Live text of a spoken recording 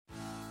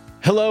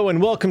Hello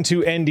and welcome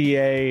to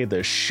NDA,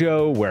 the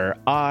show where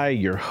I,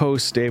 your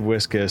host, Dave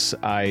Wiskus,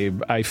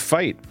 I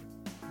fight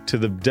to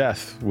the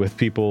death with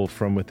people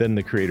from within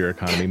the creator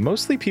economy,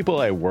 mostly people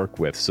I work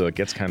with, so it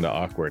gets kind of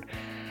awkward.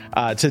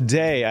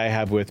 Today I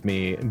have with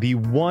me the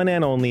one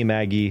and only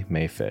Maggie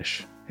Mae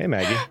Fish. Hey,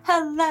 Maggie.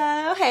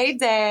 Hello. Hey,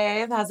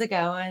 Dave. How's it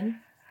going?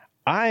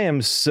 I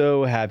am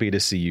so happy to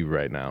see you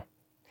right now.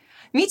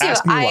 Me too.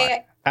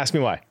 Ask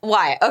me why.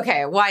 Why?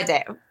 Okay. Why,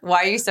 Dave?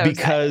 Why are you so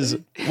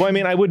excited? Well, I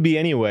mean, I would be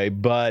anyway,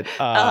 but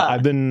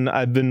I've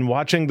been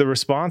watching the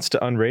response to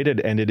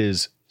Unrated, and it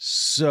is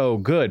so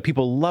good.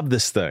 People love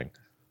this thing.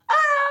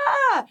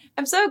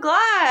 I'm so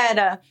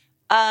glad.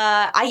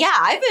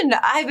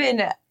 I've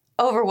been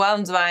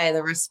overwhelmed by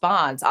the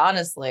response,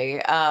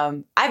 honestly.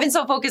 I've been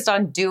so focused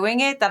on doing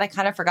it that I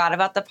kind of forgot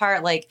about the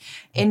part, like,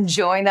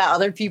 enjoying that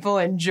other people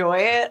enjoy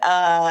it.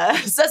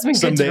 So that's been good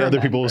to remember. Someday other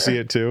people will see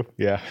it too.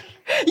 Yeah.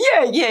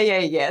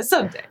 Yeah.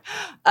 Someday.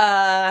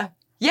 Yeah,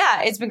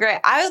 it's been great.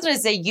 I was going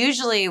to say,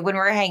 usually when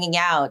we're hanging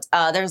out,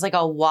 there's like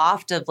a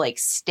waft of like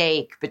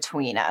steak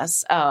between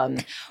us,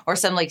 or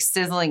some like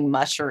sizzling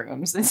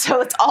mushrooms. And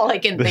so it's all I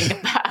can think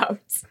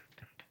about.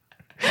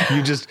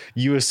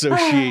 You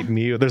associate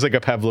me. There's like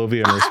a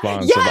Pavlovian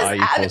response yes, of I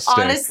equals steak.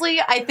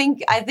 Honestly, I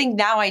think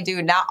now I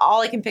do. Now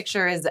all I can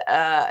picture is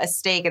a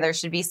steak, and there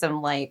should be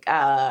some like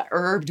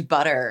herbed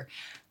butter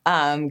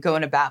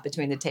going about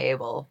between the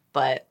table.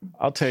 But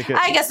I'll take it.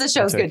 I guess the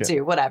show's good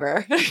too.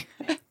 Whatever.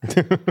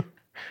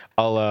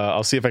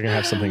 I'll see if I can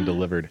have something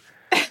delivered.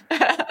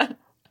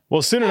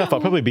 Well, soon enough,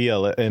 I'll probably be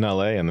in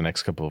LA in the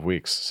next couple of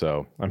weeks,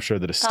 so I'm sure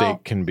that a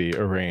steak can be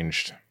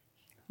arranged.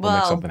 We'll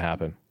make something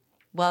happen.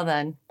 Well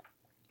then,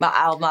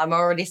 I'm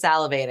already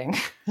salivating.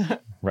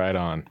 Right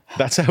on.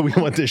 That's how we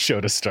want this show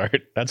to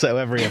start. That's how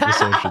every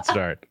episode should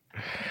start.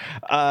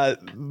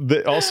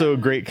 Also, a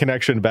great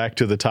connection back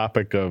to the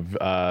topic of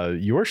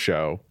your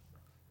show.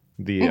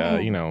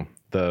 The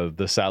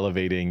the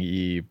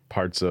salivating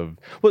parts of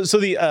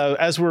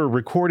as we're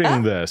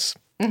recording this,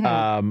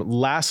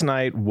 last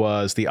night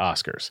was the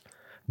Oscars.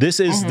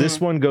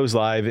 This one goes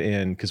live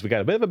because we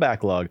got a bit of a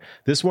backlog.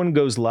 This one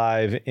goes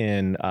live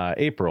in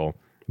April.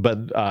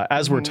 But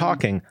as we're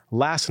talking,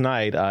 last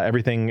night,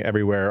 Everything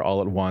Everywhere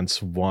All at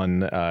Once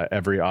won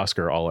every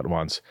Oscar all at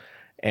once.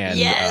 And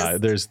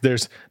yes.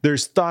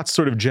 There's thoughts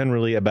sort of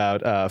generally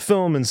about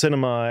film and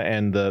cinema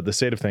and the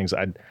state of things.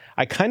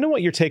 I kind of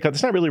want your take on.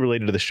 It's not really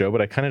related to the show,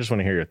 but I kind of just want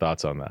to hear your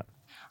thoughts on that.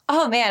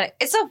 Oh man,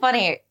 it's so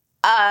funny.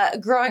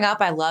 Growing up,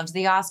 I loved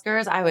the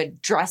Oscars. I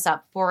would dress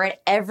up for it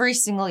every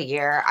single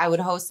year. I would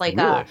host like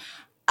a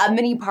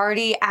mini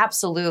party.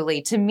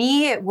 Absolutely. To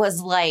me, it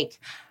was like,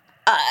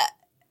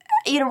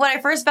 when I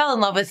first fell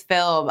in love with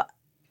film,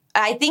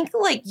 I think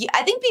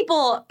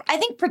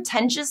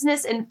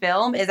pretentiousness in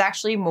film is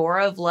actually more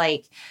of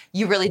like,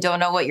 you really don't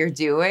know what you're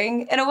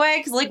doing in a way.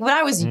 Because like when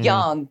I was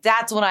young,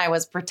 that's when I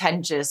was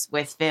pretentious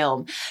with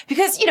film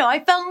because, I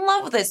fell in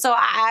love with it. So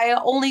I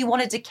only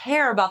wanted to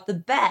care about the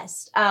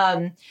best.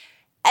 And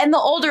the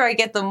older I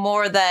get, the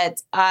more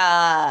that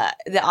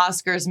the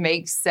Oscars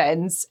make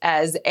sense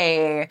as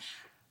less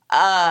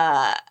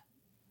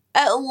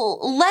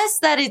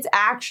that it's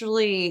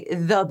actually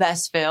the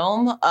best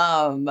film,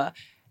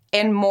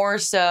 and more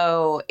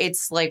so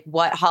it's like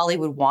what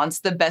Hollywood wants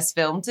the best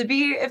film to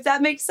be, if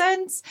that makes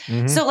sense.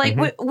 So like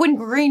when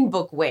Green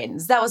Book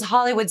wins, that was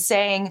Hollywood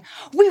saying,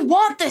 we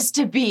want this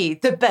to be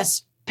the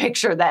best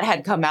picture that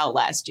had come out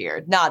last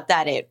year. Not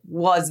that it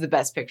was the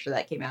best picture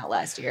that came out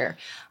last year.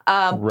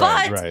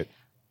 But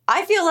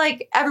I feel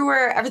like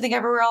Everything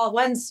Everywhere All at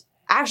Once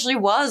actually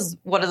was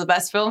one of the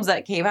best films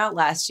that came out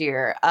last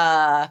year.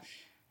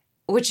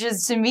 Which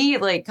is, to me,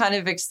 like, kind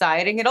of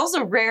exciting and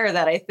also rare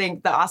that I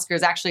think the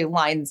Oscars actually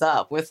lines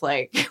up with,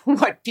 like,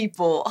 what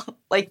people,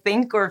 like,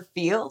 think or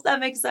feel, if that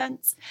makes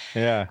sense.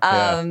 Yeah.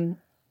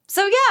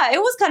 So, yeah, it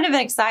was kind of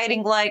an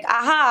exciting, like,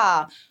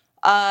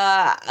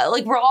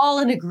 like, we're all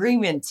in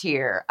agreement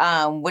here,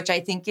 which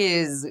I think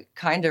is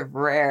kind of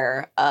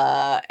rare.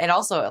 And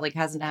also, like,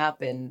 hasn't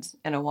happened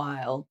in a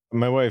while.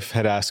 My wife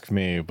had asked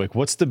me, like,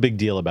 what's the big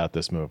deal about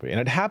this movie?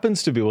 And it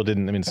happens to be,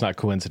 it's not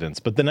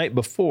coincidence, but the night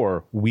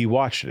before we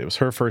watched it, it was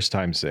her first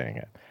time seeing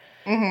it.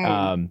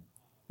 And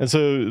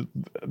so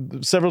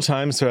several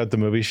times throughout the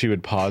movie, she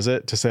would pause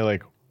it to say,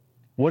 like,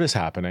 what is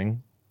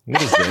happening?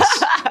 What is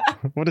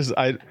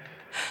this?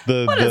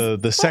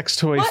 The sex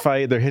toy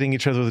fight, they're hitting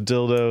each other with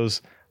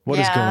dildos. What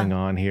is going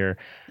on here?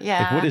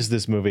 Yeah. Like, what is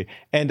this movie?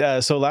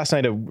 And so last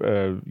night,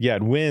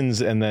 it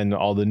wins, and then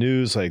all the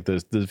news, like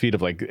the feed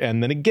of like,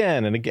 and then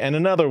again, and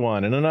another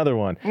one, and another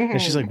one. And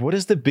she's like, what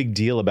is the big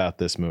deal about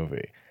this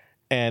movie?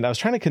 And I was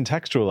trying to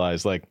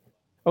contextualize, like,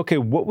 okay,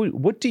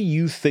 what do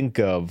you think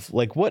of,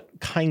 like, what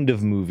kind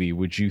of movie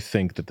would you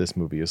think that this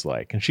movie is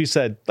like? And she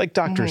said, like,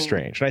 Doctor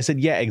Strange. And I said,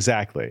 yeah,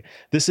 exactly.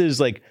 This is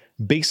like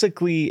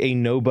basically a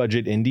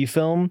no-budget indie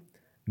film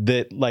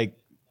that, like,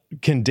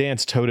 can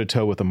dance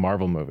toe-to-toe with a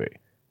Marvel movie.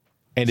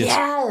 And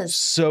it's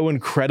so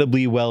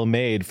incredibly well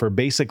made for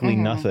basically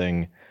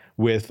nothing,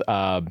 with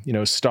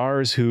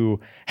stars who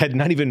had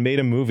not even made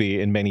a movie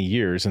in many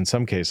years in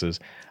some cases,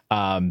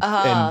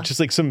 And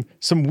just like some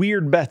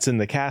weird bets in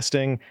the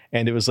casting,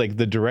 and it was like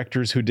the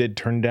directors who did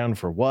Turn Down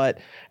for What,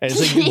 and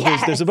it's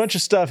like there's a bunch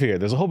of stuff here.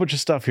 There's a whole bunch of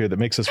stuff here that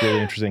makes this really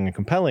interesting and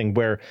compelling.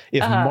 Where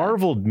if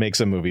Marvel makes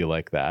a movie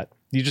like that,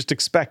 you just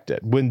expect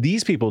it. When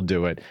these people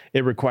do it,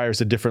 it requires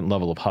a different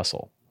level of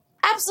hustle.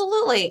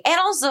 Absolutely, and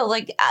also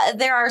like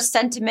there are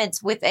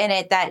sentiments within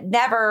it that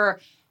never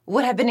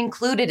would have been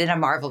included in a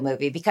Marvel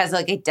movie because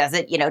like it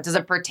doesn't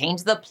pertain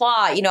to the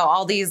plot.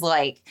 All these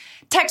like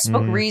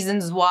textbook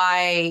reasons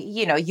why,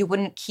 you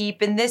wouldn't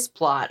keep in this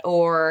plot,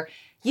 or,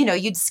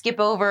 you'd skip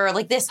over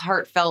like this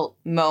heartfelt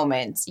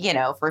moment,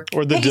 for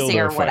or the pacing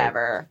or dildo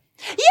whatever.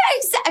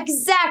 Yeah,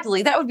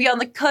 exactly. That would be on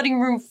the cutting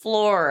room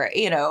floor,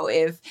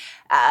 if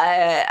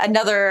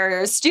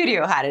another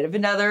studio had it, if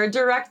another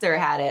director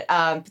had it.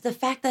 But the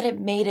fact that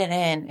it made it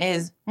in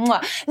is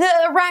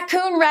the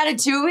raccoon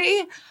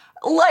Ratatouille.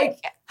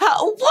 Like,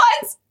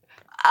 what?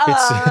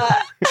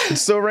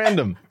 It's so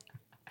random.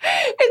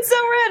 It's so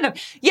random.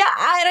 Yeah,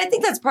 and I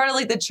think that's part of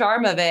like the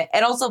charm of it.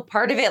 And also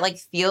part of it like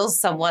feels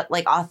somewhat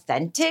like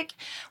authentic,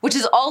 which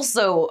is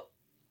also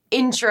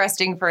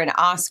interesting for an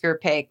Oscar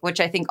pick,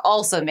 which I think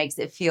also makes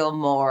it feel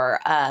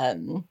more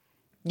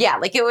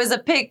like it was a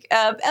pick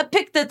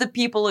that the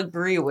people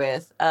agree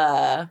with.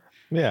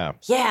 Yeah.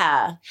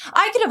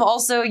 I could have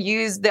also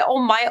used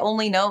my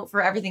only note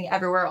for Everything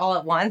Everywhere All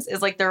at Once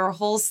is like there were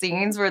whole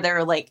scenes where they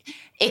were like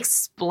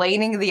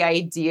explaining the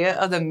idea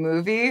of the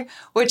movie,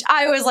 which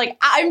I was like,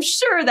 I'm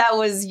sure that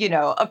was,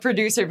 a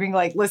producer being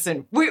like,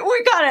 listen, we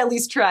gotta at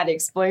least try to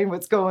explain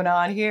what's going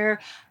on here.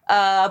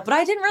 But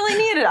I didn't really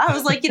need it. I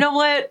was like, you know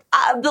what?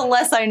 The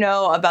less I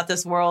know about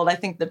this world, I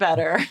think the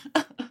better.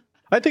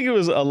 I think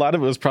a lot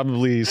of it was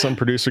probably some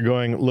producer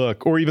going,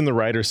 look, or even the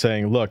writer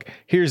saying, look,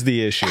 here's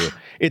the issue.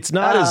 It's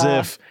not as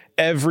if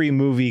every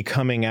movie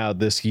coming out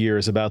this year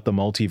is about the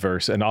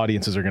multiverse and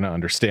audiences are going to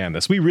understand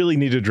this. We really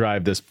need to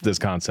drive this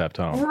concept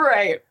home.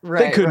 Right.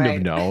 They couldn't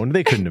have known.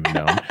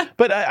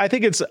 But I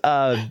think it's,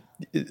 to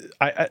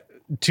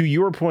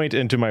your point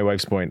and to my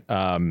wife's point,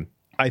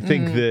 I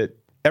think that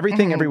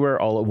Everything Everywhere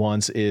All at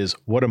Once is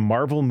what a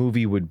Marvel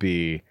movie would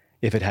be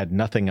if it had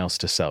nothing else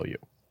to sell you.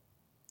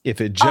 If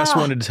it just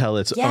wanted to tell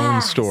its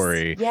own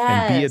story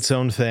and be its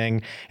own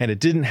thing, and it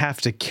didn't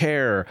have to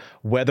care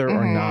whether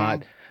or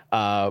not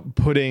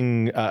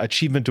putting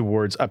achievement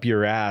awards up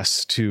your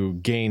ass to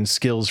gain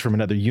skills from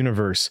another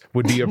universe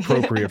would be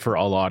appropriate for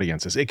all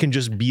audiences. It can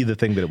just be the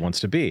thing that it wants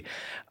to be,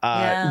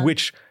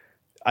 which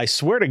I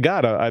swear to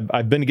God,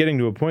 I've been getting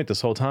to a point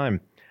this whole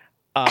time.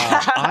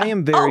 I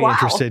am very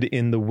interested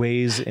in the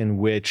ways in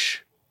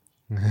which,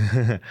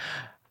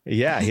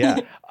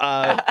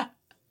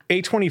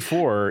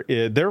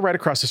 A24, they're right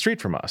across the street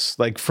from us.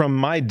 Like from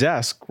my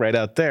desk right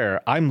out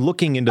there, I'm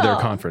looking into their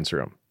conference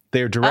room.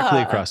 They're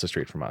directly across the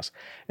street from us.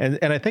 And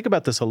I think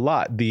about this a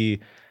lot. The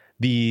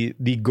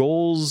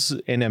goals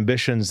and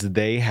ambitions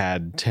they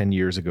had 10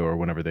 years ago or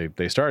whenever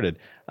they started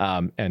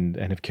and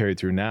have carried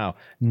through now,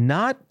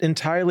 not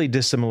entirely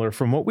dissimilar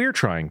from what we're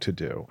trying to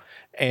do.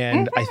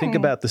 And I think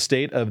about the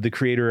state of the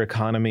creator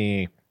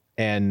economy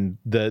and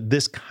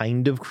this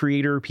kind of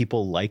creator,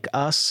 people like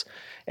us,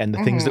 and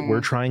the things that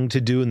we're trying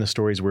to do and the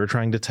stories we're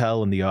trying to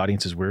tell and the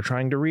audiences we're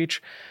trying to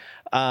reach.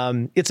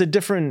 It's a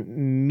different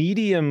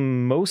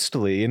medium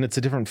mostly, and it's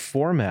a different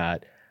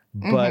format,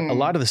 but a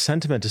lot of the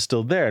sentiment is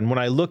still there. And when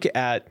I look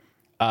at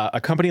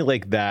a company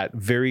like that,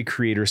 very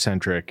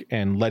creator-centric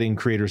and letting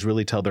creators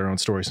really tell their own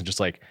stories and just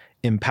like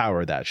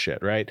empower that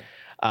shit, right?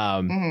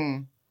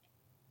 And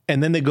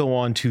then they go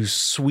on to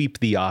sweep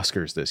the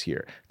Oscars this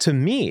year. To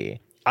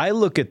me, I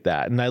look at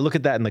that, and I look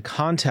at that in the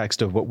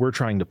context of what we're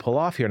trying to pull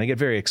off here, and I get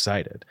very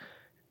excited.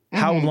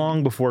 How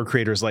long before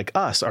creators like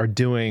us are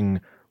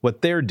doing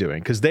what they're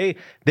doing? Because they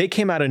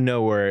came out of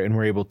nowhere and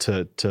were able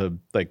to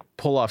like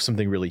pull off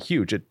something really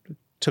huge. It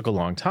took a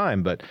long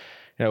time, but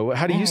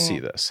how do you see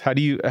this?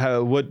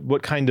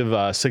 What kind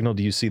of signal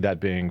do you see that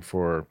being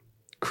for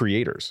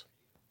creators?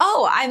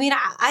 Oh, I mean,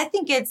 I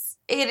think it's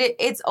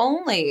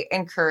only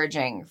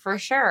encouraging for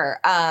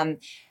sure.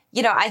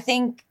 I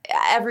think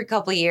every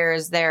couple of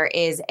years there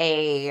is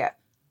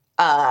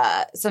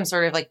some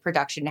sort of like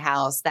production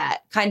house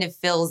that kind of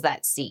fills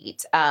that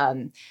seat.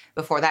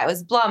 Before that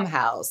was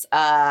Blumhouse.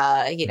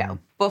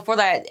 Before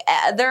that,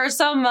 there are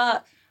some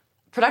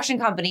production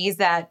companies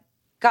that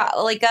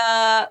got like,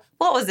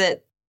 what was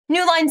it?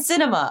 New Line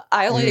Cinema.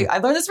 I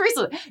learned this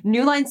recently.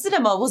 New Line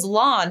Cinema was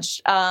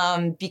launched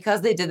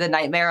because they did The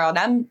Nightmare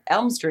on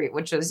Elm Street,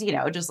 which was,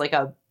 just like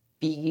a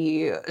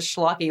B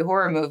schlocky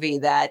horror movie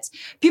that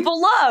people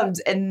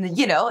loved. And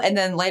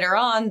then later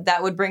on,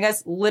 that would bring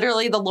us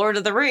literally The Lord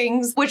of the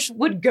Rings, which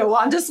would go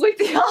on to sweep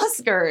the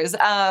Oscars.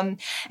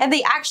 And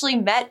they actually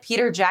met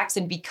Peter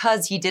Jackson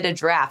because he did a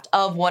draft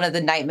of one of the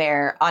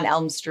Nightmare on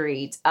Elm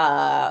Street,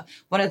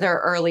 one of their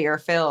earlier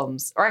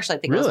films. Or actually,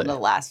 I think it was one of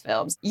the last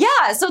films.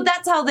 Yeah, so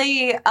that's how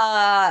they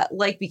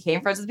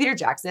became friends with Peter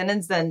Jackson.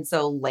 And then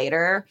so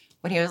later,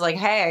 when he was like,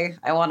 hey,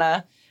 I want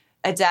to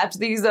adapt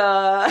these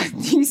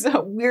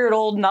weird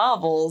old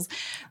novels.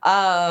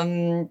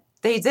 They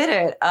did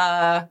it.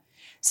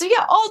 So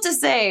yeah, all to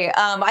say,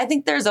 I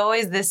think there's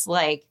always this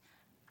like,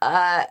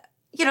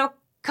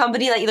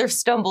 company that either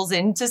stumbles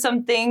into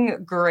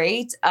something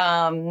great,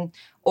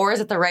 or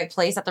is at the right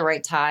place at the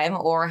right time,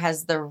 or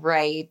has the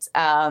right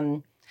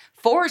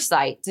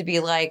foresight to be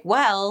like,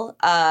 well,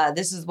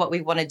 this is what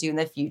we want to do in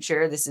the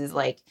future. This is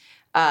like,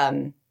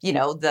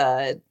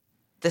 the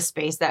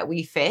space that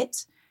we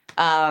fit.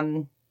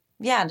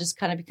 It just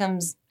kind of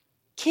becomes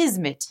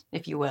kismet,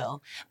 if you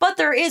will. But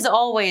there is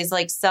always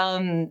like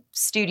some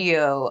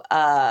studio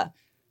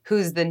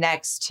who's the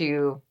next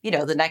to,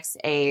 the next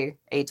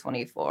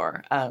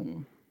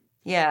A24.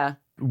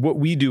 What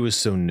we do is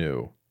so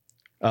new.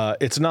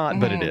 It's not,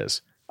 but it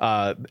is.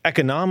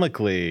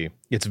 Economically,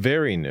 it's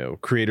very new.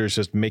 Creators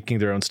just making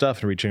their own stuff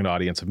and reaching an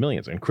audience of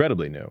millions.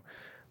 Incredibly new.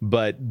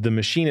 But the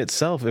machine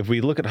itself, if we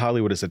look at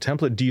Hollywood as a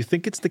template, do you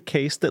think it's the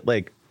case that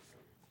like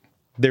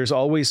there's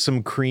always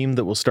some cream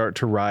that will start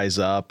to rise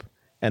up,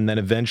 and then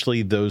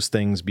eventually those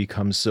things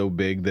become so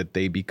big that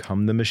they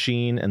become the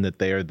machine and that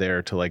they are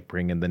there to like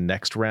bring in the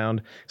next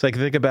round? It's like,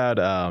 think about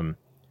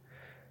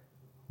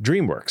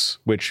DreamWorks,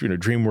 which,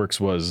 DreamWorks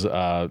was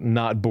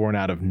not born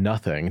out of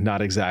nothing,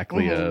 not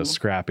exactly a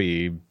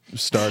scrappy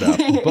startup,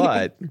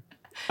 but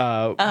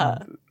I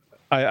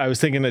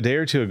was thinking a day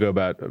or two ago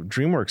about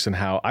DreamWorks and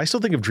how I still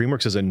think of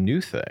DreamWorks as a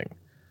new thing,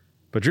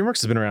 but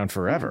DreamWorks has been around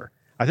forever.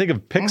 I think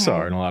of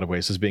Pixar in a lot of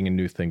ways as being a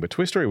new thing, but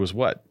Toy Story was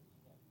what?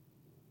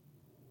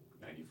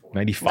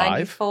 95?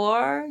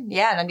 94?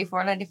 Yeah,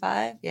 94,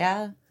 95.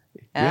 Yeah.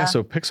 Yeah,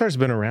 so Pixar's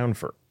been around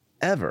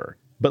forever.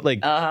 But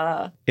like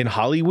in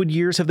Hollywood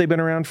years, have they been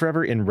around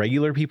forever? In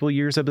regular people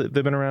years, have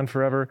they been around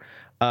forever?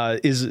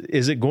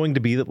 Is it going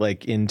to be that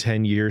like in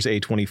 10 years,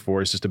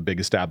 A24 is just a big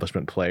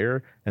establishment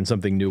player and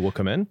something new will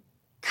come in?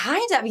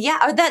 Kind of,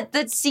 yeah.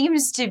 That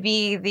seems to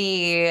be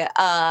the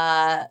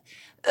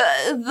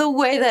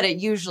way that it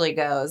usually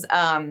goes.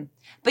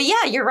 But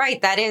yeah, you're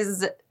right. That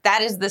is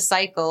the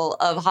cycle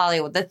of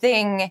Hollywood. The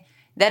thing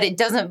that it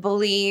doesn't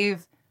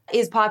believe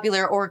is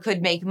popular or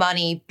could make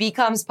money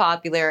becomes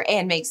popular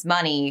and makes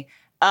money.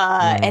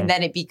 And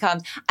then it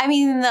becomes,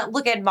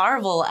 look at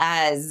Marvel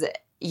as,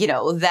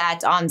 that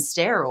on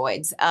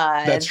steroids.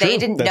 They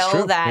didn't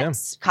know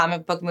that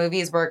comic book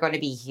movies were going to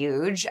be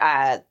huge.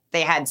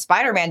 They had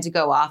Spider-Man to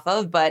go off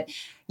of, but,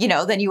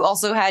 then you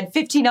also had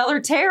 15 other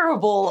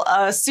terrible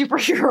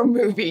superhero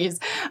movies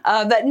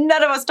that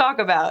none of us talk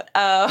about.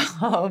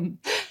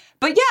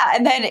 But yeah,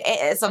 and then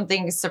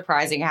something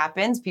surprising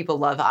happens. People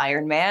love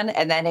Iron Man,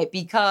 and then it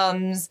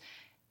becomes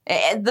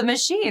the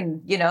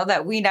machine,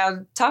 that we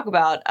now talk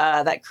about,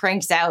 that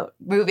cranks out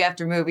movie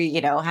after movie,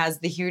 has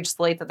the huge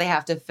slate that they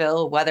have to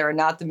fill, whether or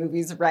not the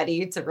movie's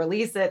ready to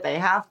release it. They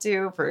have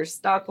to for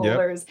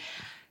stockholders. Yep.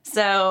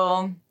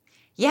 So,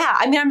 yeah,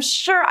 I'm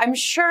sure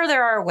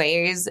there are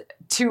ways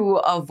to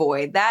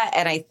avoid that.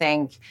 And I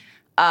think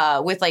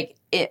with like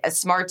a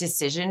smart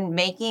decision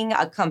making,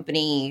 a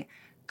company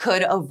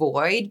could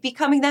avoid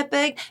becoming that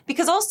big,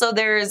 because also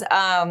there's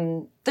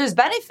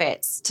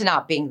benefits to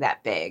not being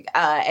that big.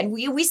 And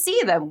we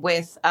see them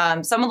with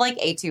someone like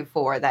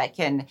A24 that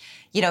can,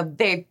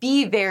 they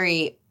be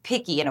very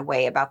picky in a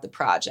way about the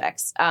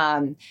projects.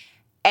 And,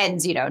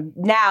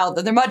 now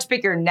they're much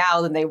bigger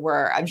now than they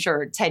were, I'm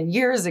sure, 10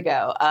 years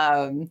ago,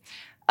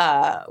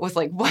 with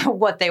like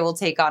what they will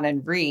take on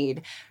and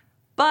read.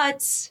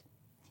 But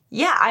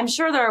yeah, I'm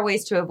sure there are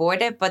ways to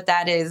avoid it, but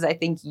that is, I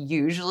think,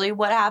 usually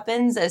what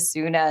happens as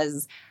soon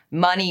as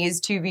money is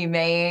to be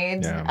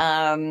made.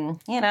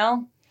 Yeah.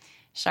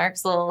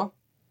 Sharks will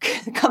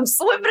come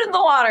swimming in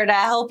the water to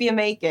help you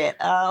make it.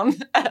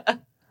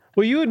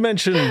 Well, you had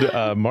mentioned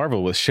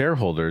Marvel with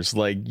shareholders.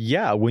 Like,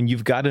 yeah, when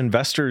you've got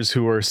investors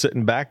who are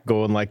sitting back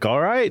going like, all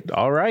right,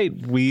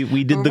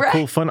 we did the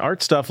cool, fun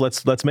art stuff.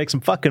 Let's make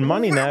some fucking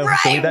money now.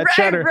 Give me that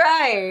cheddar.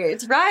 Right.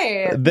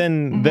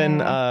 Then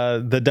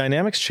the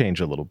dynamics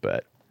change a little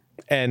bit.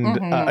 And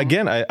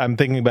again, I'm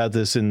thinking about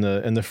this in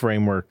the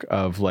framework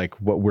of like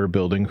what we're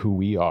building, who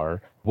we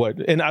are.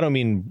 And I don't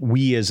mean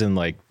we as in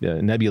like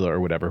Nebula or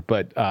whatever,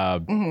 but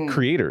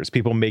creators,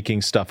 people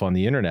making stuff on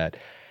the internet.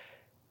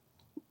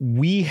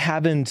 We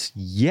haven't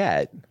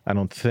yet, I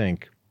don't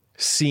think,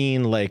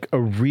 seen like a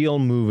real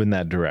move in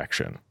that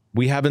direction.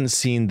 We haven't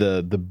seen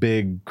the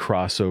big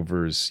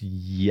crossovers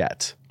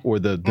yet, or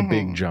the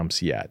big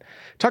jumps yet.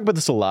 Talk about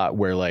this a lot,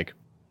 where like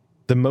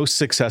the most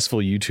successful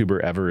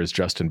YouTuber ever is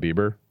Justin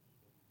Bieber.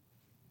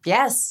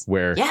 Yes.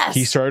 Where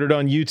he started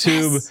on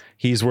YouTube,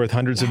 he's worth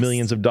hundreds of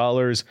millions of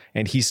dollars,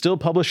 and he still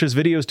publishes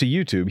videos to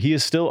YouTube. He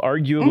is still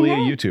arguably a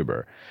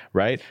YouTuber,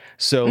 right?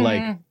 So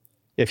like,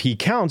 if he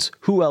counts,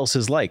 who else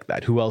is like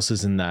that? Who else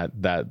is in that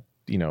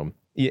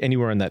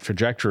anywhere in that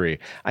trajectory?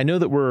 I know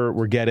that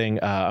we're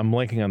getting, I'm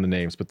blanking on the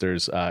names, but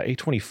there's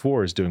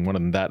A24 is doing one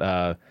of them.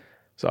 That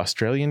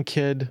Australian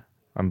kid,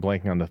 I'm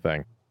blanking on the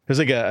thing. There's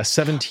like a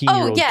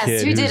 17-year-old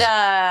kid who did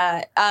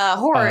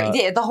horror,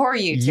 the horror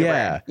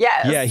YouTuber.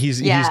 Yeah,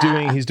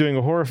 he's doing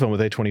a horror film with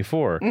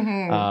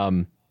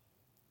A24.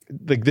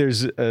 like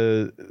there's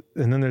and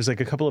then there's like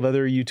a couple of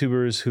other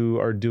YouTubers who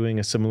are doing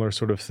a similar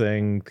sort of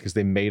thing because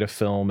they made a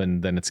film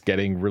and then it's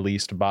getting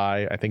released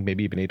by, I think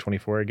maybe even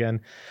A24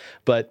 again.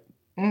 But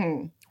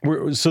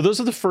so those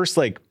are the first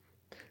like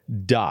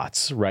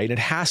dots, right? It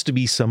has to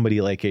be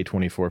somebody like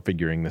A24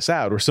 figuring this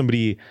out, or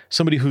somebody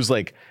who's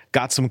like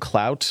got some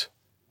clout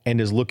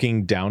and is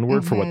looking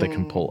downward for what they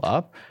can pull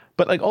up.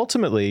 But like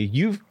ultimately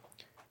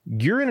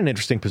you're in an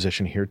interesting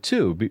position here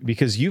too,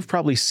 because you've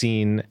probably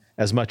seen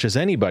as much as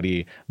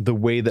anybody the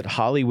way that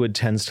Hollywood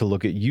tends to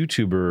look at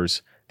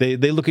YouTubers. They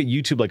look at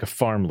YouTube like a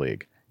farm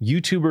league.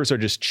 YouTubers are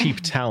just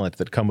cheap talent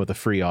that come with a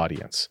free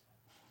audience.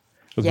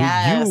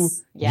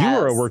 Yes. You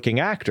are a working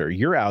actor.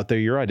 You're out there,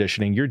 you're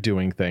auditioning, you're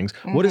doing things.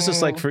 What is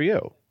this like for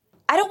you?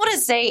 I don't want to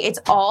say it's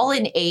all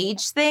an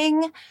age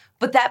thing,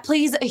 but that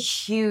plays a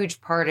huge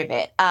part of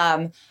it.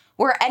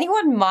 Where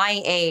anyone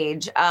my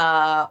age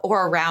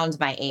or around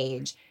my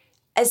age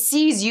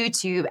sees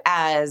YouTube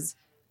as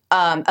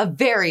a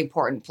very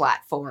important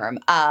platform,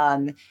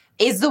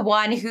 is the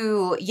one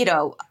who,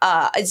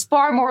 is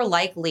far more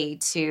likely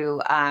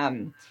to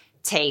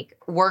take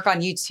work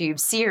on YouTube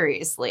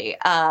seriously.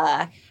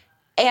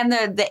 And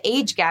the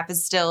age gap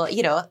is still,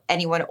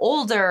 anyone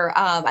older,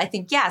 I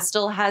think,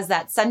 still has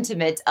that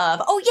sentiment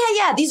of,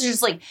 these are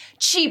just like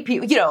cheap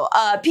people,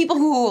 people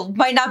who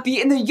might not be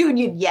in the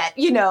union yet,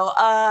 easy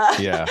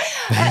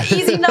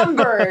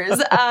numbers.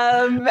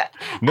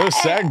 No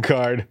SAG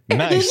card.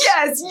 Nice.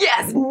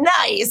 Yes,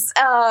 nice.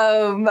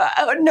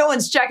 No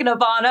one's checking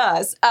up on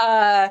us.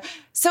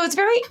 So it's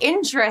very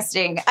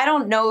interesting. I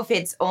don't know if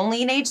it's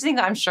only an age thing.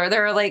 I'm sure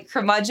there are like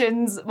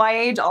curmudgeons my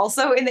age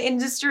also in the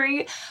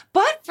industry.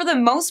 But for the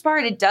most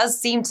part, it does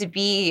seem to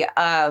be,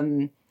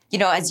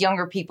 as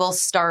younger people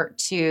start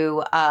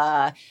to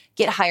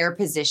get higher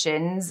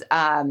positions,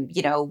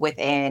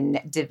 within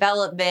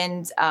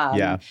development,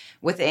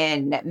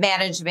 within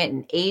management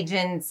and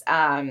agents.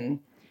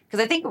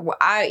 Because I think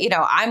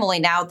I'm only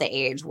now at the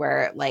age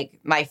where like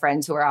my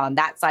friends who are on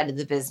that side of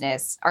the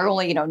business are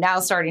only, now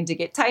starting to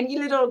get tiny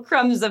little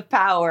crumbs of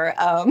power.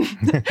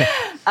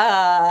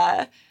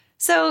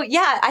 So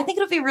yeah, I think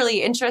it'll be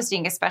really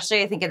interesting,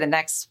 especially I think in the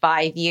next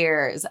 5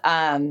 years,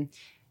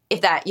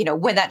 if that,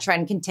 when that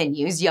trend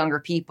continues, younger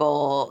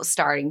people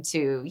starting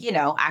to,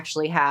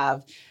 actually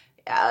have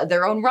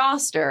their own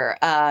roster,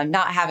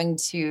 not having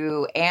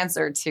to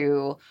answer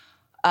to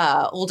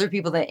older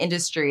people in the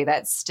industry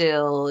that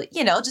still,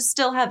 just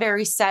still have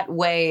very set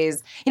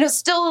ways,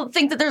 still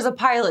think that there's a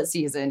pilot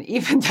season,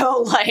 even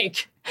though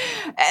like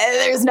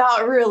there's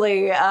not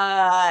really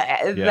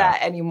that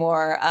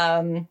anymore.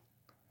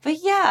 But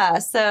yeah,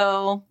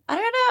 so I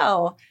don't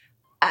know.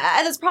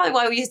 That's probably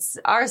why we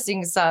are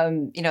seeing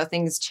some,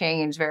 things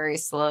change very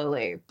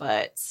slowly.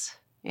 But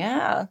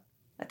yeah,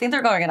 I think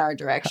they're going in our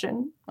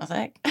direction, I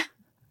think.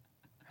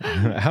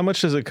 How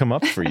much does it come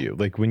up for you?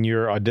 Like when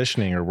you're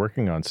auditioning or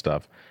working on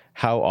stuff,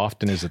 how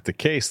often is it the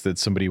case that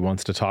somebody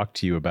wants to talk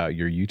to you about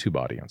your YouTube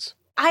audience?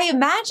 I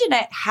imagine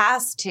it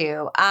has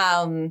to.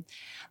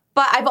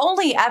 But I've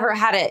only ever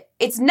had it.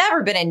 It's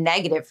never been a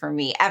negative for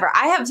me ever.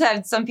 I have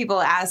had some people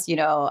ask,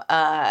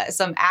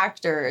 some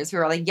actors who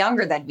are like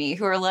younger than me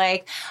who are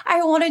like,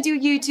 I want to do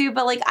YouTube,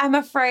 but like, I'm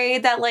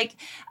afraid that like,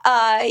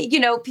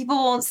 people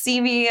won't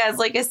see me as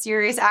like a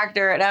serious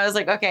actor. And I was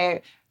like,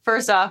 okay,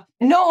 first off,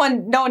 no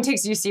one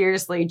takes you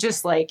seriously,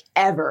 just like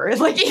ever.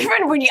 Like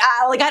even when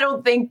I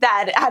don't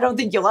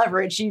think you'll ever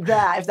achieve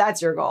that if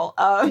that's your goal.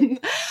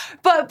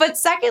 But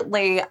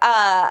secondly,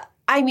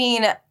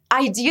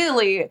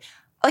 ideally,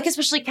 like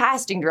especially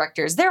casting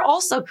directors, they're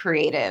also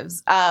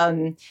creatives.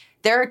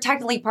 They're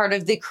technically part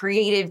of the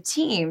creative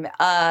team.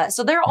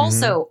 So they're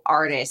also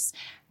artists.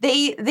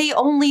 They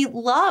only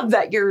love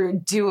that you're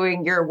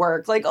doing your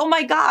work. Like, oh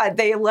my God,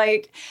 they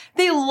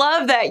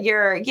love that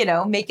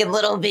you're, making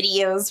little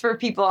videos for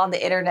people on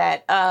the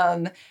internet.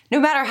 No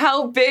matter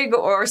how big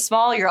or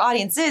small your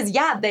audience is,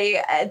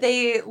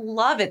 they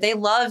love it. They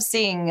love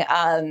seeing,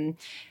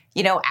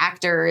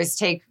 actors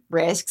take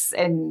risks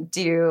and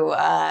do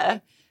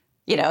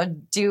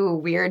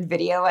weird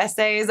video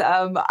essays.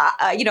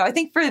 I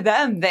think for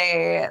them,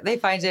 they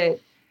find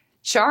it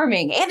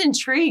charming and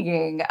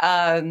intriguing.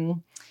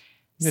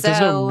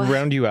 Doesn't it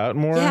round you out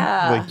more?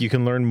 Yeah. Like you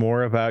can learn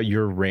more about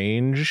your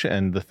range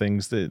and the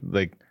things that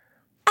like.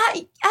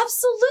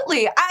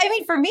 Absolutely. I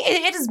mean, for me,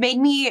 it has made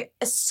me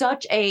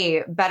such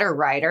a better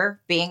writer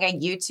being a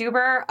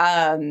YouTuber.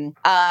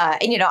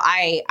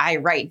 I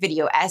write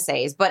video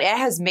essays, but it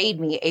has made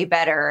me a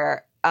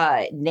better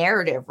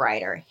narrative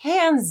writer,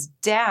 hands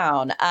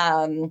down.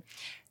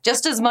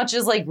 Just as much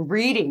as like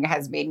reading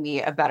has made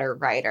me a better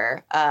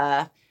writer.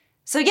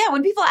 So yeah,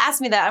 when people ask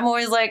me that, I'm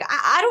always like,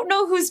 I don't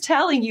know who's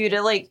telling you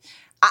to like,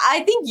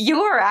 I think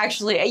you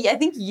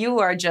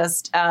are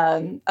just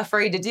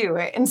afraid to do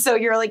it. And so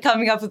you're like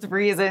coming up with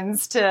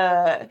reasons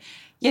to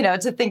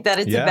think that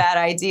it's a bad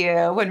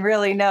idea when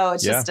really, no,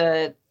 it's just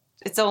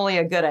it's only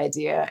a good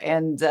idea.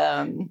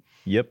 And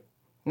yep.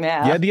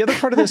 Yeah. Yeah. The other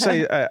part of this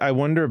I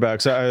wonder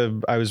about,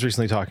 because I was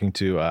recently talking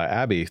to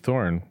Abby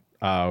Thorne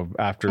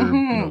after you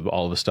know,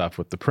 all the stuff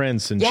with the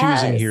Prince, and she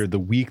was in here the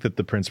week that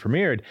the Prince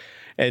premiered,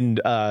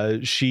 and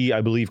she,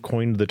 I believe,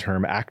 coined the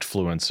term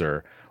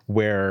actfluencer,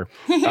 where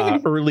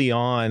early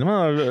on,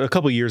 well, a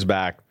couple of years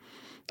back,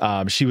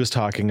 she was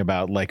talking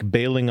about like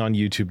bailing on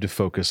YouTube to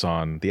focus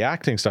on the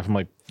acting stuff. I'm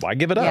like, why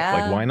give it up?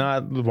 Like,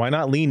 why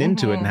not lean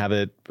into it and have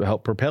it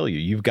help propel you?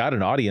 You've got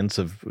an audience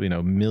of, you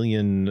know,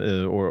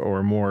 million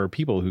or more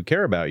people who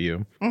care about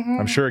you.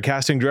 I'm sure a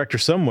casting director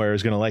somewhere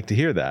is going to like to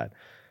hear that.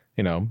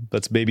 You know,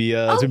 let's maybe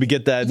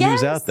get that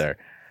news out there.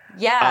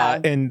 Yeah.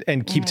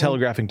 And keep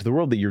telegraphing to the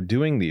world that you're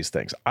doing these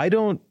things. I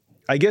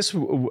guess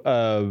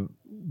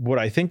what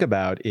I think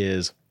about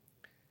is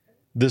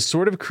the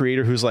sort of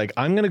creator who's like,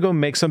 I'm going to go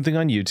make something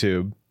on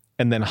YouTube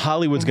and then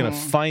Hollywood's going to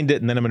find it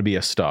and then I'm going to be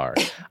a star.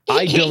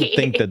 I don't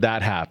think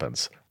that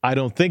happens. I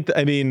don't think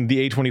I mean,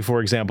 the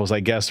A24 examples, I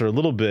guess, are a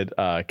little bit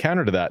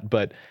counter to that,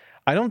 but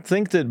I don't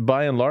think that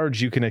by and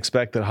large you can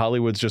expect that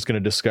Hollywood's just going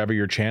to discover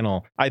your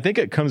channel. I think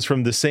it comes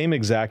from the same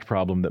exact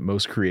problem that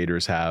most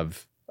creators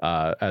have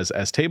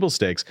as table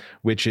stakes,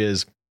 which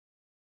is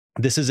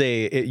this is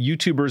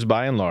YouTubers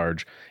by and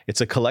large.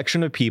 It's a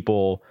collection of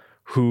people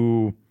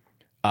who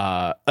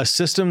a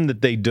system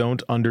that they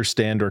don't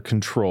understand or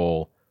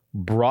control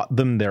brought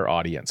them their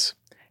audience,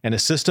 and a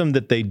system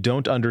that they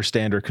don't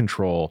understand or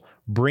control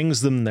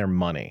brings them their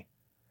money.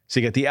 So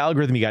you got the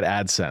algorithm, you got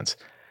AdSense.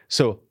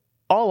 So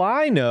all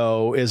I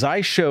know is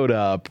I showed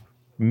up,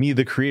 me,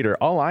 the creator.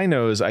 All I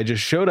know is I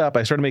just showed up,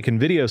 I started making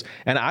videos,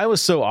 and I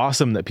was so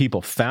awesome that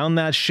people found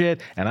that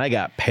shit and I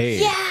got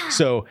paid. Yeah.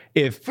 So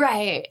if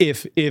the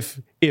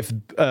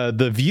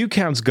view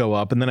counts go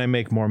up and then I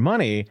make more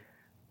money,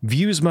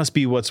 views must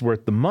be what's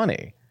worth the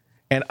money.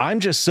 And I'm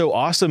just so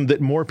awesome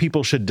that more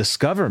people should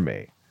discover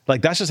me.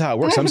 Like, that's just how it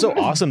works. I'm so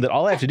awesome that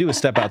all I have to do is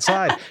step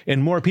outside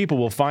and more people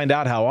will find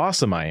out how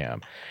awesome I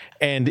am.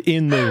 And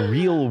in the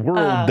real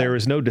world, there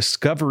is no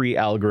discovery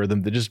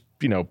algorithm that just,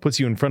 you know, puts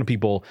you in front of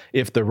people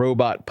if the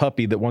robot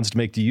puppy that wants to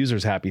make the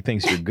users happy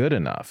thinks you're good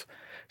enough.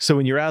 So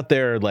when you're out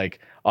there like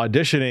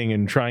auditioning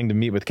and trying to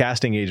meet with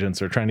casting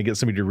agents or trying to get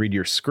somebody to read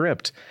your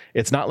script,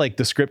 it's not like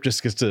the script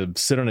just gets to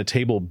sit on a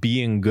table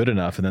being good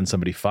enough and then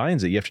somebody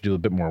finds it. You have to do a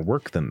bit more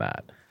work than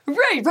that.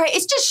 Right.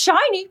 It's just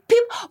shiny.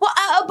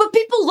 But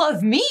people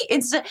love me.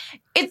 It's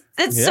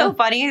so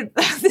funny.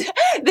 The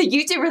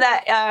YouTuber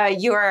that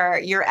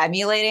you're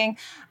emulating,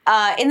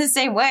 in the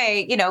same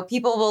way, you know,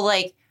 people will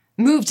like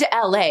move to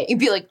LA and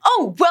be like,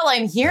 oh, well,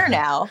 I'm here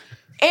now.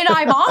 And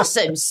I'm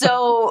awesome,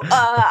 so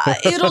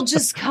it'll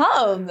just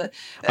come.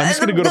 I'm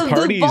just going to go to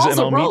parties and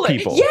I'll meet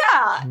people.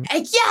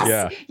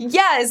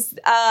 Yes.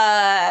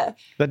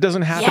 That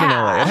doesn't happen in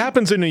LA. It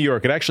happens in New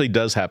York. It actually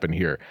does happen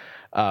here.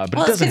 But it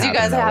doesn't happen in LA. Because you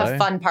guys have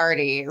fun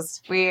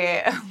parties. We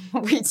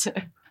do.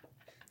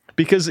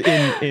 Because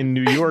in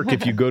New York,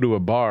 if you go to a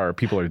bar,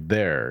 people are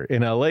there.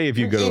 In LA, if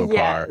you go to a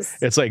bar,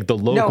 it's like the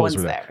locals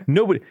are there.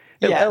 Nobody.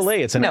 In LA,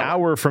 it's an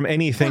hour from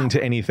anything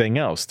to anything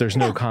else. There's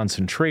no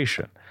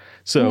concentration.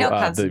 So no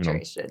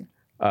concentration.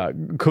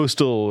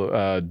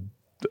 Coastal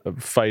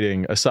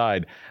fighting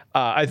aside,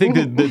 I think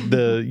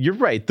that you're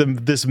right.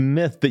 This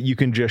myth that you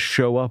can just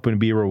show up and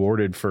be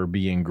rewarded for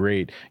being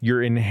great,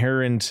 your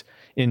inherent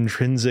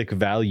intrinsic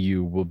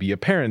value will be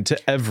apparent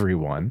to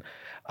everyone.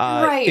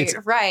 Right.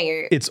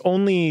 It's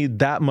only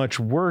that much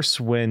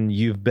worse when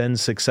you've been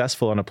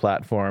successful on a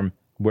platform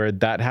where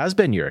that has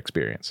been your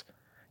experience.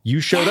 You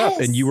showed up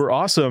and you were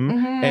awesome,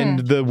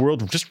 and the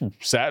world just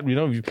sat. You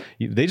know,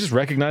 they just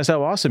recognized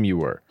how awesome you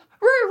were.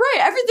 Right.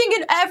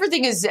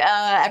 Everything is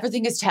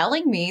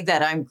telling me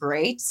that I'm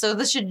great, so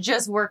this should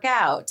just work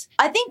out.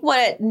 I think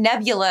what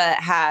Nebula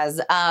has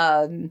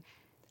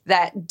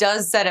that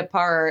does set it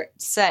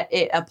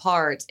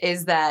apart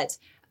is that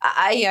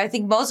I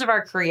think most of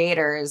our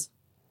creators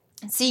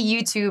see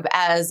YouTube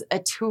as a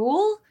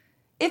tool,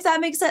 if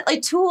that makes sense,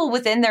 like tool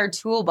within their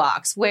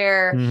toolbox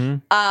where,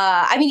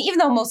 I mean, even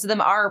though most of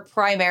them are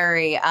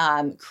primary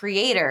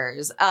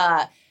creators,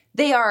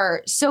 they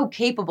are so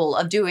capable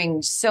of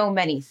doing so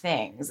many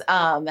things.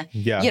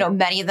 You know,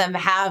 many of them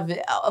have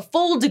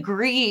full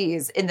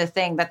degrees in the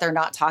thing that they're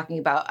not talking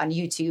about on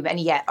YouTube and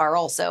yet are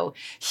also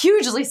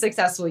hugely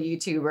successful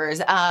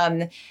YouTubers.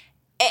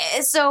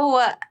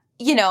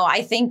 You know,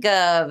 I think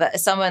of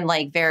someone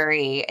like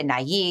very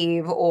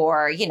naive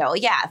or, you know,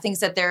 thinks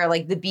that they're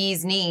like the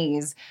bee's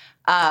knees,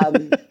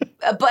 but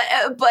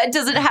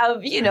doesn't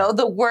have, you know,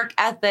 the work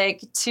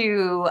ethic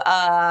to,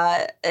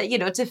 you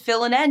know, to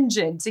fill an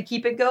engine, to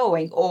keep it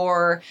going,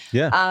 or,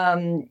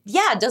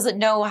 doesn't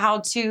know how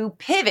to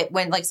pivot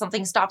when like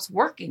something stops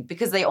working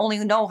because they only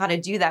know how to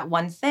do that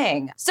one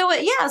thing. So,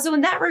 so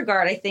in that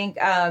regard, I think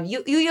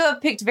you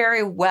have picked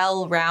very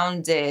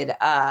well-rounded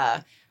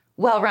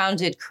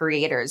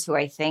creators who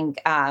I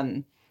think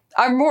are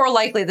more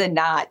likely than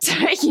not,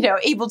 you know,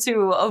 able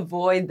to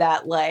avoid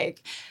that,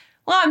 like,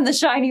 well, I'm the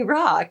shiny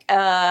rock.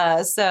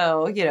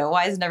 So, you know,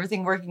 why isn't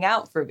everything working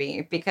out for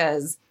me?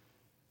 Because,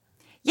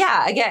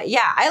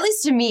 at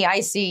least to me,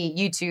 I see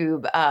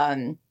YouTube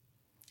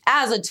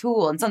as a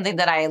tool and something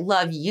that I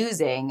love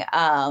using.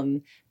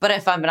 But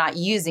if I'm not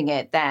using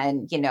it,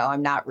 then,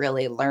 I'm not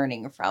really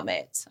learning from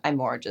it. I'm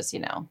more just,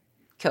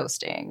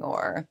 coasting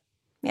or,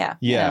 yeah.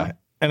 Yeah.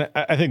 And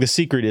I think the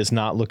secret is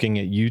not looking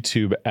at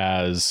YouTube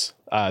as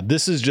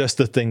this is just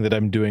the thing that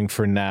I'm doing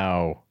for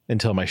now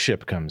until my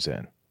ship comes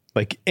in.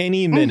 Like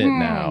any minute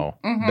now,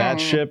 that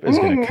ship is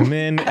going to come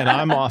in and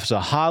I'm off to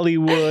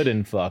Hollywood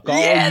and fuck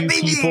all you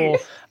people.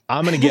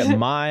 I'm going to get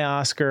my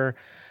Oscar.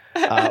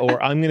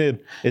 Or I'm going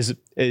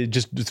to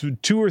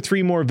just 2 or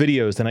 3 more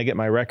videos, then I get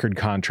my record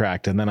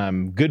contract and then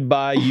I'm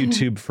goodbye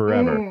YouTube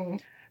forever.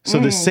 So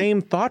the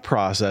same thought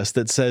process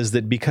that says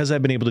that because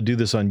I've been able to do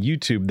this on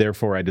YouTube,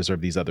 therefore I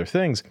deserve these other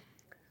things.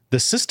 The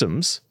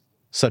systems,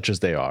 such as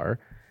they are,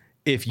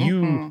 if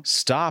you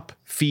stop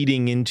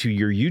feeding into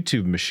your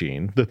YouTube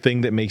machine, the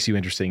thing that makes you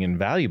interesting and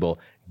valuable,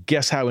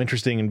 guess how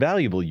interesting and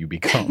valuable you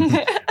become.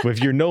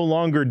 If you're no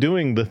longer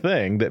doing the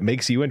thing that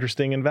makes you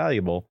interesting and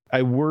valuable.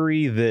 I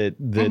worry that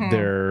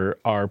there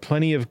are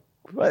plenty of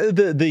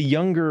the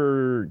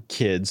younger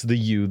kids, the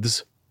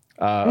youths,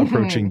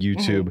 approaching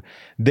YouTube,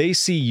 they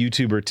see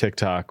YouTube or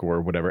TikTok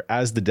or whatever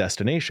as the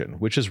destination,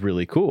 which is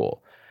really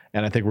cool.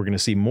 And I think we're going to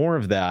see more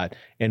of that.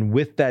 And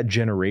with that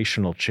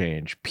generational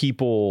change,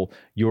 people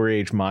your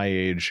age, my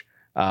age,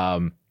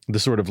 the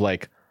sort of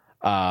like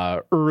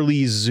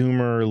early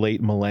Zoomer,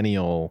 late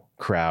millennial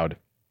crowd,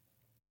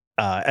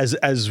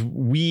 as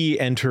we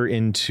enter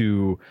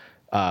into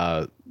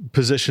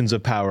positions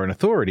of power and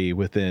authority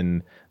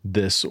within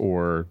this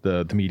or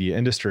the media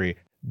industry,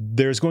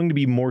 there's going to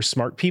be more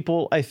smart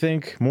people, I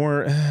think,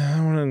 more, I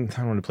don't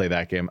want to play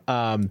that game,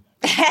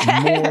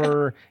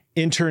 more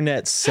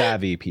internet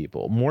savvy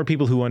people, more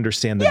people who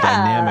understand the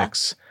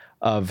dynamics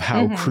of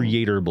how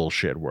creator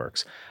bullshit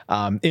works,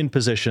 in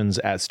positions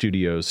at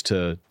studios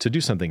to do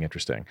something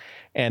interesting.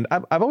 And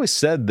I've always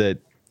said that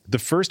the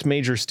first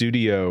major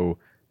studio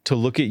to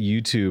look at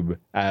YouTube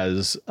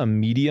as a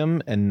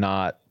medium and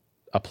not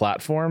a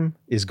platform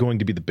is going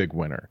to be the big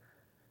winner.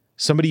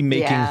 Somebody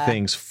making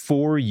things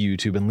for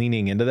YouTube and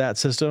leaning into that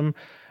system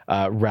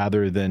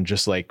rather than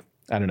just like,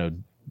 I don't know,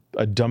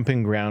 a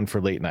dumping ground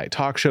for late night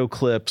talk show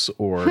clips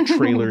or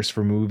trailers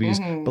for movies,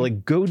 but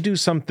like go do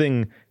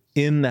something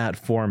in that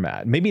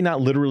format. Maybe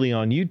not literally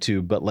on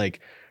YouTube, but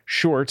like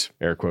short,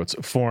 air quotes,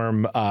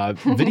 form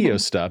video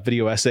stuff,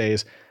 video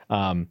essays.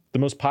 The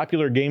most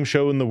popular game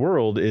show in the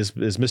world is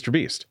Mr.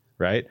 Beast,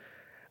 right?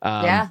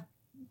 And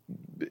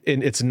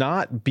it's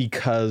not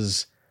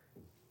because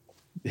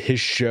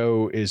his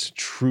show is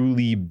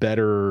truly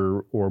better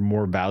or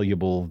more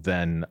valuable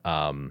than,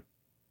 I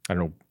don't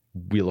know,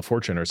 Wheel of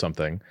Fortune or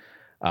something,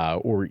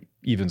 or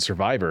even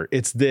Survivor.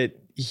 It's that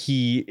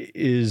he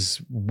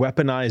is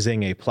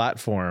weaponizing a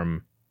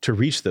platform to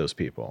reach those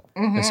people.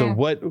 And so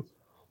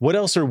what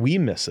else are we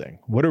missing?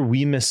 What are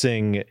we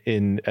missing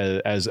in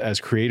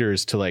as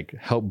creators to like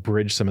help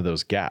bridge some of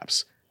those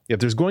gaps? If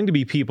there's going to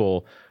be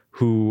people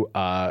who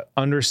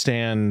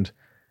understand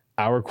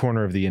our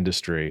corner of the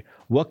industry,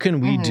 what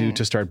can we do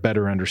to start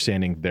better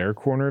understanding their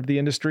corner of the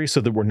industry so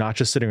that we're not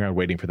just sitting around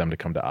waiting for them to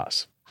come to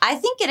us? I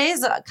think it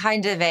is a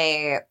kind of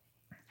a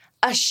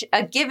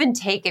give and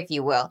take, if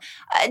you will.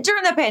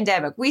 During the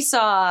pandemic, we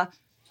saw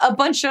a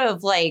bunch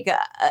of like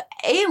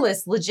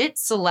A-list legit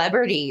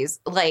celebrities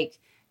like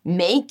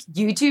make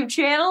YouTube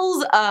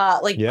channels,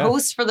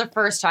 post for the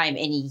first time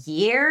in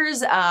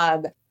years,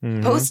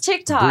 post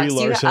TikToks. Brie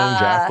Larson,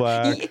 Jack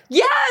Black.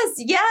 Yes.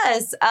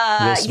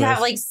 You have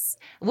like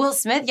Will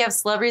Smith. You have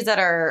celebrities that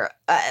are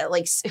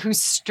who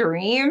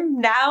stream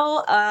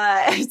now,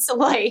 it's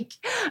like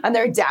on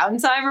their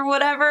downtime or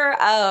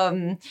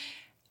whatever.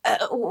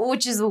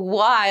 Which is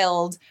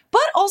wild,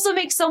 but also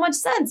makes so much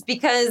sense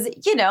because,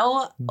 in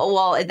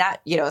that,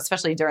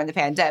 especially during the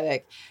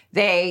pandemic,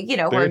 they,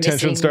 they're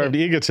attention-starved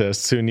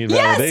egotists who need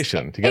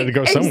validation. You got to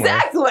go somewhere.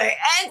 Exactly.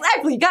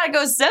 You got to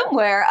go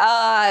somewhere.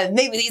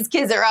 Maybe these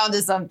kids are onto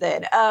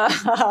something. But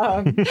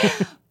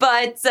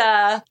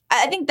I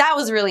think that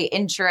was really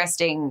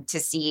interesting to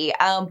see.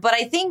 But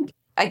I think,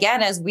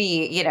 again, as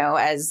we,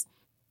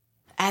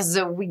 as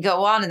we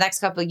go on the next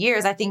couple of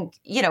years, I think,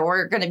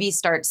 we're going to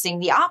start seeing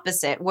the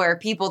opposite, where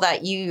people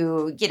that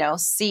you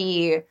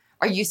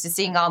are used to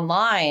seeing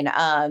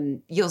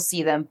online, you'll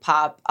see them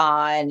pop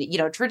on,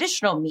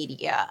 traditional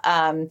media.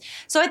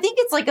 So I think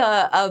it's like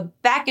a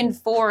back and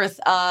forth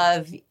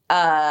of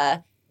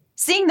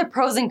seeing the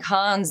pros and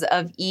cons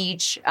of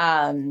each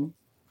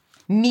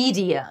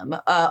medium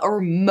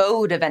or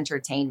mode of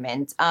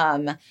entertainment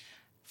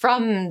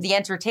from the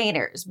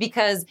entertainers,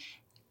 because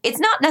it's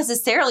not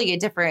necessarily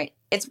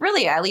it's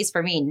really, at least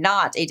for me,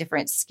 not a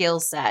different skill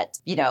set,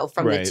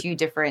 from the two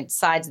different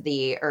sides of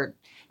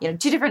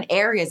two different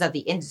areas of the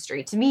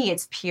industry. To me,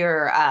 it's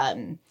pure,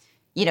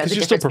 because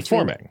you're still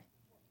performing.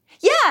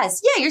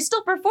 Yes. Yeah, you're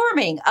still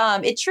performing.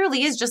 It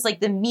truly is just like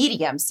the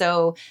medium.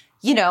 So,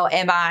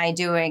 am I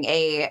doing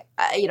a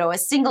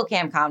single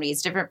cam comedy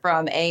is different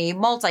from a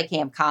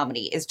multi-cam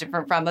comedy, is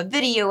different from a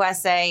video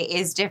essay,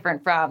 is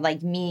different from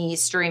like me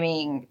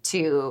streaming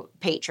to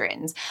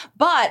patrons.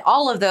 But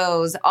all of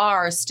those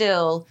are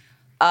still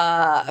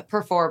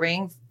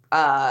performing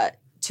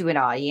to an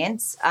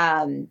audience.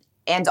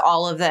 And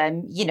all of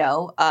them,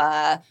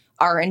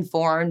 are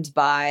informed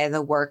by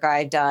the work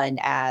I've done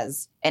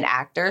as an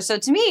actor. So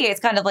to me, it's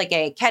kind of like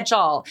a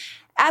catch-all.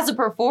 As a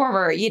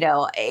performer,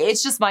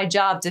 it's just my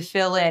job to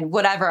fill in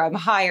whatever I'm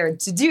hired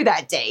to do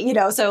that day,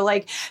 So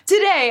like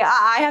today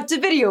I have to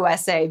video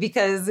essay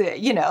because,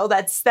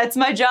 that's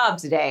my job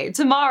today.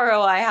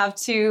 Tomorrow I have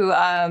to,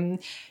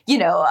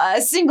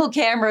 a single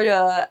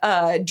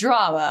camera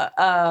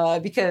drama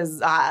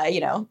because,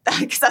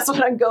 because that's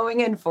what I'm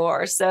going in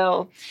for.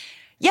 So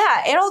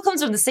yeah, it all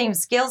comes from the same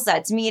skill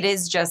set. To me, it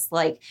is just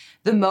like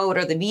the mode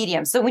or the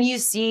medium. So when you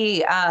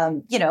see,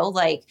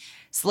 like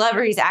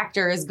celebrities,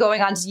 actors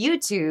going onto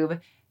YouTube,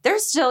 they're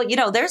still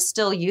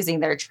using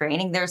their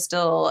training. They're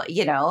still,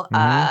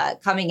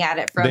 coming at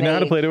it from. They know how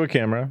to play to a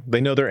camera.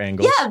 They know their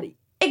angles. Yeah,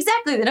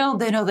 exactly. They know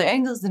their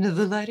angles. They know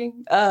the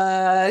lighting.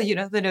 They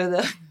know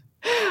the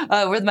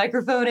where the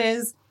microphone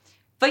is.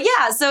 But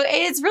yeah, so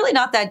it's really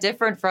not that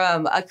different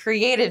from a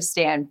creative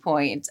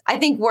standpoint. I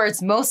think where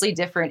it's mostly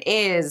different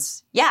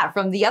is,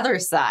 from the other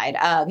side,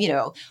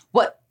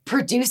 what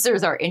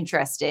producers are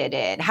interested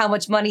in, how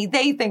much money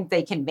they think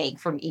they can make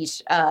from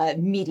each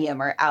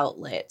medium or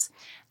outlet.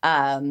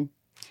 So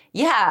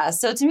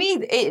to me,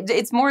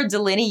 it's more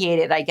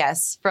delineated, I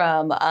guess,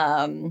 from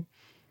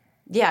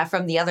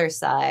the other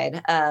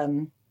side.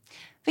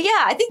 But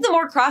yeah, I think the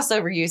more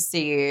crossover you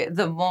see,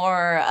 the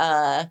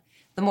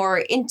more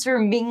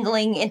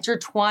intermingling,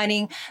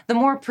 intertwining, the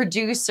more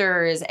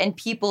producers and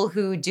people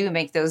who do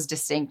make those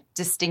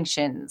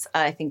distinctions,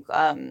 I think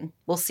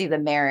we'll see the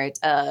merit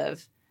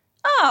of,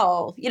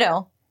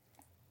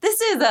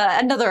 this is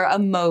another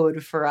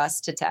mode for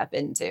us to tap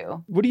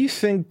into. What do you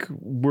think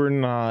we're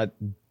not...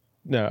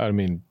 No, I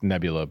mean,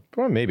 Nebula,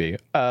 or maybe.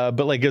 But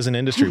like as an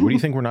industry, what do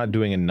you think we're not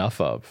doing enough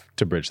of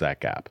to bridge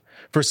that gap?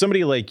 For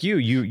somebody like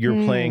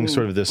you're playing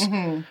sort of this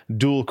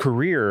dual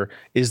career.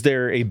 Is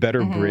there a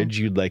better bridge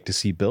you'd like to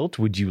see built?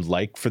 Would you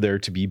like for there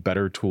to be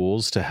better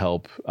tools to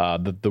help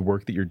the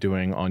work that you're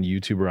doing on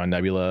YouTube or on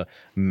Nebula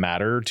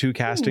matter to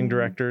casting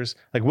directors?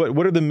 Like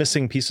what are the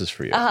missing pieces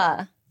for you?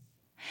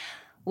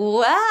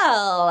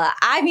 Well,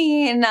 I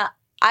mean,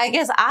 I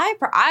guess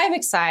I'm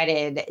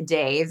excited,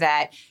 Dave,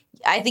 that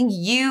I think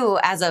you,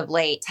 as of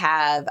late,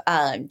 have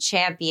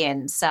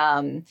championed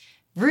some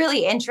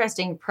really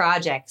interesting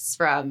projects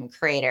from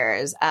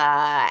creators.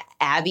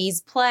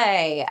 Abby's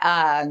play,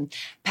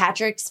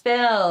 Patrick's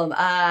film,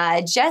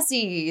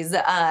 Jesse's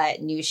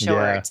new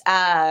short.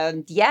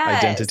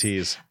 Yes.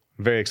 Identities.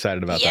 Very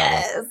excited about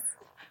that one.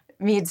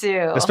 Me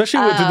too. Especially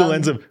through the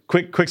lens of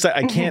quick side.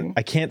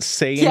 I can't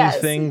say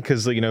anything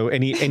because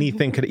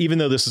anything could, even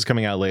though this is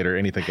coming out later,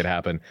 anything could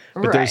happen.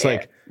 But there's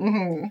like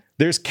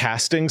there's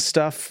casting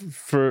stuff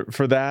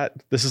for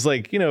that. This is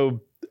like,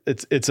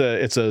 it's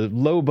a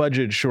low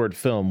budget short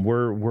film.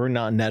 We're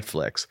not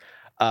Netflix.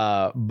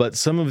 But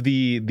some of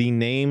the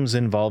names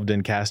involved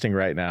in casting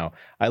right now,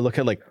 I look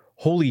at like,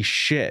 holy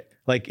shit.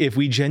 Like if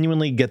we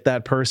genuinely get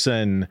that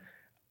person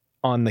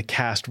on the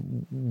cast,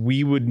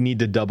 we would need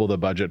to double the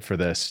budget for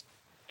this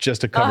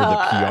just to cover the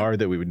PR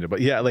that we would do. But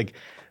yeah, like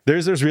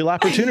there's real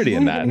opportunity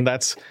in that. And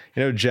that's,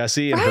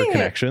 Jessie and her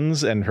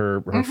connections and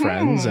her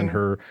friends and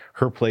her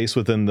place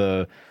within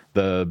the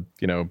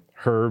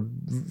her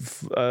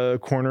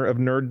corner of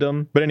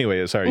nerddom. But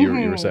anyway, sorry, you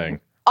were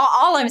saying.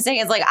 All I'm saying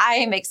is like, I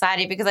am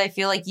excited because I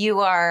feel like you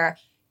are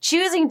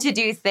choosing to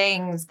do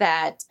things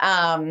that,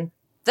 that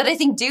I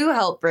think do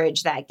help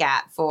bridge that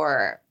gap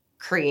for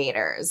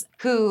creators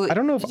who, I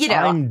don't know if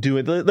I'm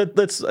doing.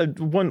 Let's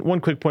one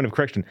quick point of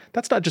correction.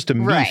 That's not just a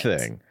me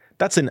thing.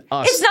 That's an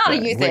us. It's not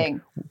thing. a you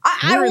thing.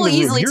 I will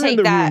easily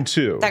take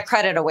that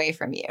credit away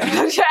from you.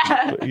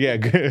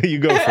 Yeah, you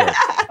go for it.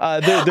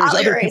 There's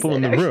other people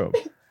in the room.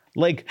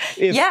 Like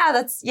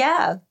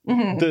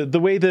the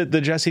way that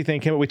the Jessie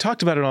thing came up, we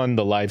talked about it on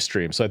the live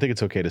stream, so I think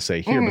it's okay to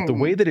say here. But the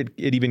way that it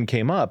even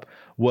came up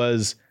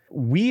was,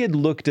 we had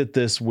looked at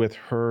this with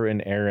her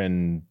and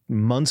Aaron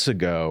months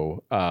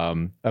ago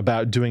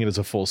about doing it as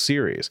a full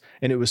series.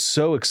 And it was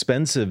so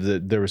expensive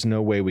that there was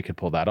no way we could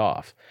pull that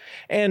off.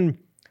 And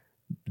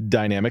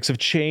dynamics have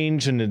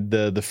changed. And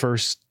the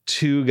first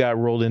two got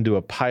rolled into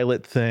a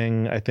pilot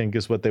thing, I think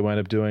is what they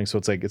wound up doing. So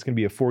it's like, it's going to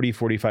be a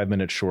 45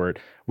 minute short,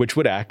 which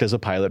would act as a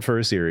pilot for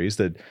a series.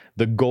 That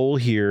the goal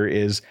here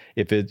is,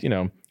 if it,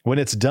 when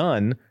it's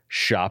done,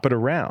 shop it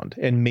around.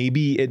 And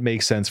maybe it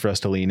makes sense for us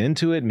to lean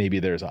into it. Maybe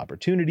there's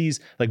opportunities.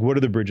 Like, what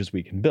are the bridges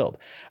we can build?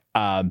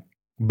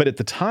 But at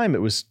the time,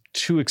 it was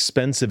too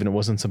expensive and it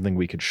wasn't something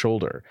we could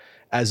shoulder.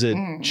 As it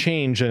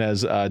changed and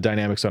as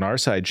dynamics on our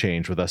side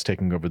changed with us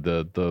taking over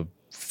the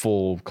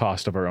full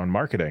cost of our own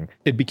marketing,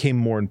 it became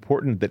more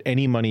important that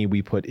any money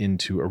we put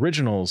into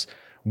originals,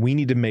 we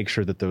need to make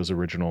sure that those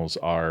originals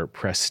are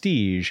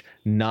prestige,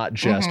 not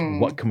just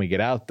what can we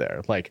get out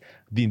there. Like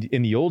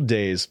in the old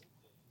days,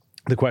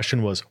 the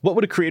question was, what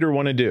would a creator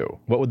want to do?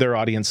 What would their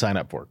audience sign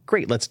up for?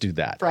 Great, let's do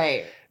that.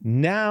 Right.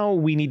 Now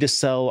we need to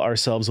sell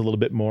ourselves a little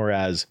bit more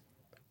as,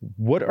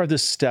 what are the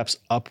steps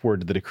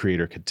upward that a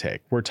creator could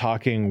take? We're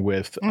talking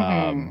with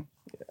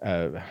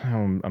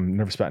I'm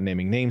nervous about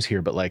naming names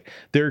here, but like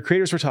there are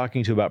creators we're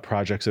talking to about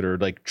projects that are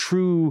like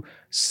true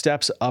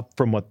steps up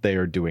from what they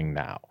are doing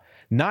now.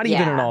 Not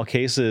even in all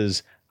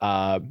cases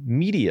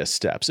media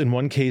steps. In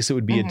one case, it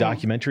would be a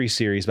documentary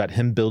series about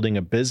him building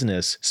a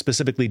business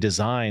specifically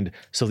designed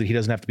so that he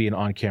doesn't have to be an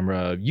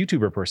on-camera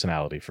YouTuber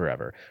personality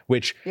forever,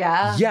 which,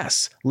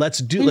 yes, let's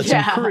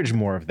encourage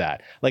more of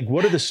that. Like,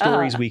 what are the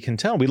stories we can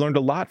tell? We learned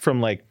a lot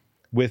from like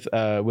with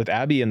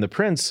Abby and the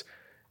Prince.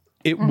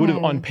 It would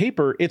have, on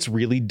paper, it's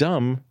really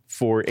dumb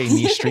for a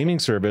niche streaming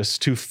service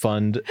to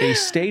fund a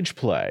stage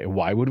play.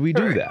 Why would we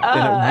do that?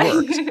 And it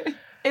worked.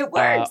 It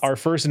works. Our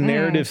first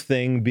narrative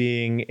thing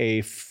being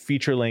a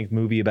feature-length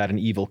movie about an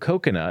evil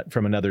coconut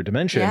from another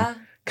dimension.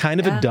 Kind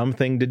of a dumb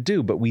thing to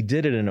do, but we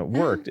did it and it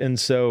worked. And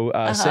so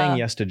saying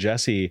yes to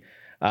Jessie,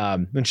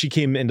 when she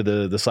came into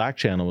the Slack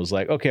channel, was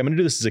like, okay, I'm going to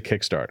do this as a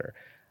Kickstarter.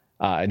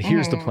 And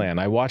here's the plan.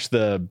 I watched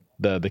the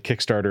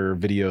Kickstarter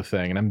video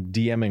thing and I'm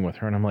DMing with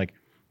her and I'm like,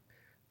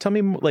 tell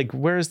me, like,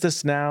 where is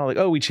this now? Like,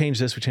 oh, we changed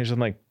this. I'm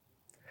like,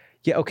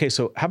 yeah, okay,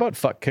 so how about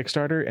fuck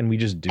Kickstarter and we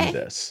just do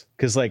this?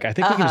 Because, like, I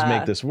think we can just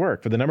make this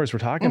work. For the numbers we're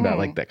talking about,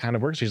 like, that kind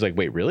of works. She's like,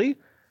 wait, really?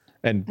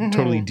 And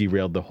totally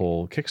derailed the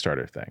whole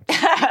Kickstarter thing.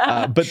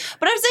 But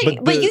I'm saying,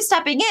 but you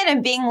stepping in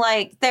and being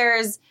like,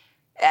 there's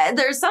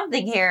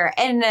something here.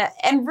 And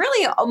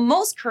really,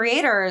 most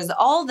creators,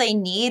 all they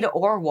need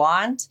or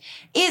want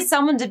is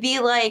someone to be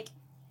like,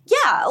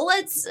 yeah,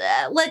 let's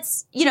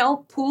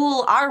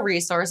pool our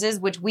resources,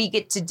 which we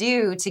get to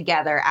do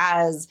together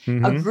as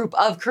a group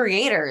of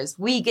creators.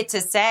 We get to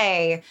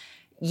say,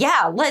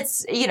 yeah,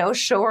 let's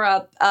shore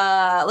up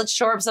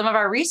some of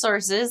our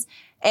resources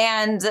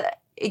and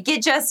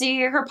get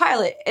Jessie her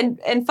pilot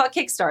and fuck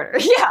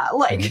Kickstarter. Yeah,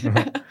 like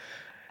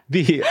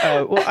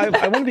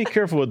I want to be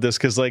careful with this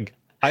because like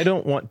I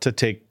don't want to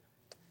take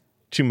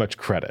too much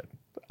credit.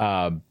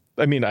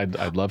 I mean,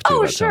 I'd love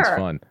to. Sounds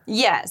fun.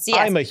 Yes.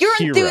 I'm a Your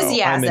hero.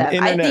 enthusiasm, I'm an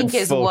internet I think,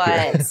 is folker.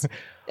 what.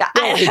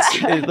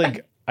 It's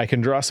like I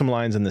can draw some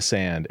lines in the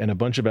sand, and a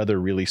bunch of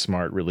other really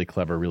smart, really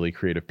clever, really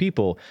creative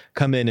people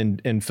come in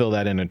and fill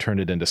that in and turn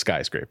it into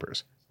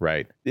skyscrapers.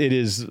 Right? It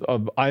is.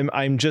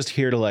 I'm just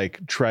here to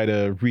like try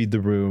to read the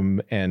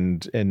room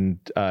and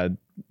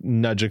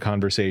nudge a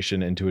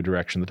conversation into a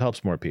direction that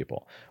helps more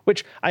people,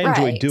 which I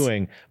enjoy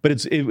doing.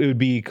 But it would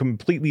be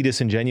completely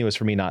disingenuous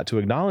for me not to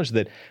acknowledge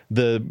that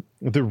the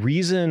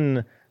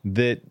reason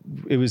that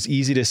it was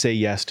easy to say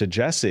yes to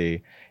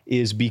Jessie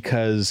is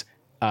because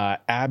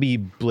Abby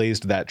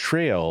blazed that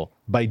trail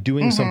by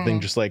doing something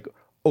just like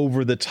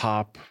over the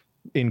top,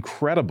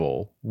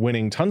 incredible,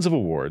 winning tons of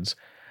awards,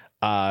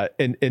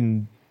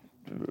 and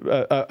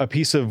a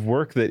piece of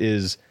work that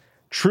is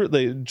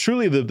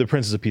truly the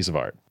Prince is a piece of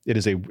art. It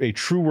is a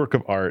true work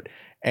of art,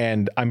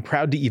 and I'm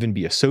proud to even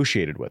be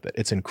associated with it.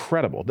 It's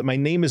incredible that my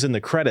name is in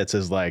the credits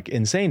is like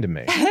insane to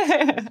me.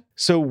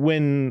 So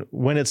when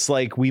it's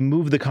like we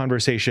move the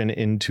conversation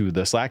into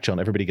the Slack channel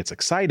and everybody gets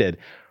excited,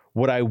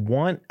 what I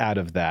want out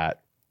of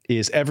that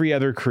is every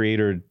other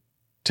creator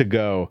to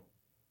go,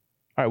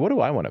 all right, what do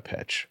I want to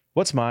pitch?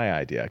 What's my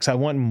idea? Because I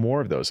want more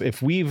of those.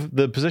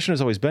 The position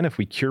has always been, if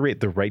we curate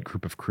the right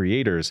group of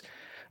creators,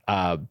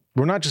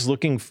 we're not just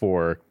looking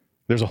for,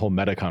 there's a whole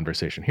meta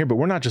conversation here, but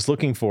we're not just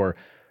looking for,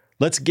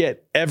 let's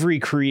get every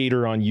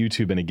creator on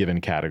YouTube in a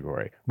given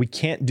category. We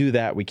can't do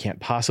that. We can't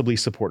possibly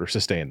support or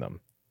sustain them.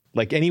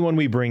 Like anyone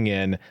we bring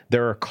in,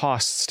 there are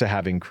costs to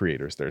having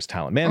creators. There's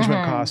talent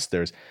management costs.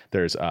 There's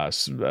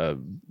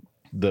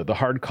the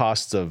hard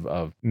costs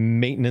of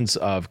maintenance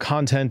of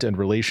content and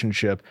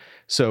relationship.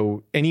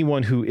 So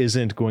anyone who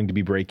isn't going to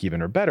be break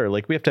even or better,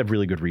 like we have to have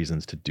really good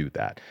reasons to do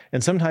that.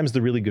 And sometimes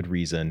the really good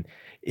reason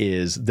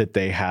is that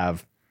they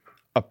have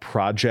a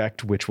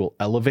project which will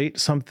elevate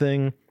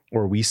something,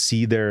 or we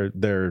see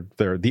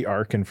the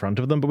arc in front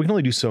of them, but we can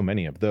only do so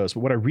many of those.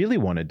 But what I really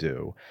want to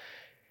do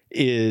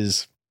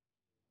is,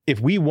 if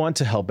we want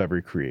to help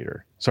every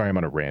creator, sorry, I'm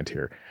on a rant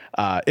here.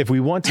 If we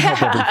want to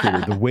help every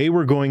creator, the way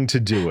we're going to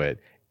do it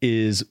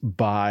is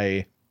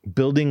by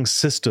building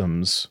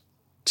systems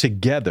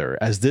together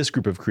as this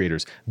group of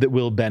creators that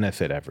will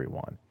benefit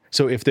everyone.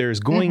 So if there's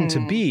going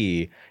to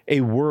be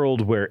a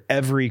world where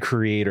every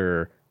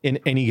creator in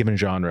any given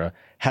genre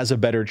has a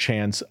better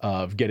chance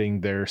of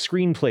getting their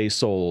screenplay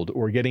sold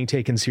or getting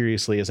taken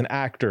seriously as an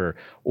actor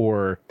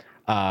or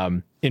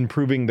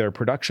improving their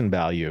production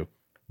value,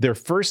 there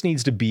first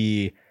needs to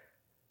be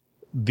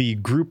the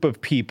group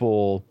of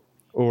people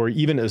or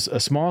even a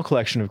small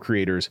collection of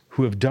creators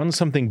who have done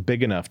something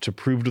big enough to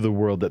prove to the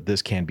world that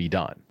this can be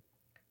done.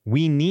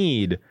 We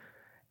need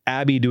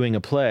Abby doing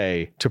a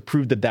play to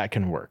prove that that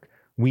can work.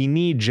 We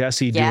need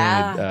Jessie doing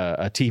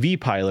a TV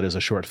pilot as a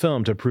short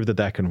film to prove that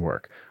that can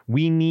work.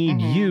 We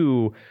need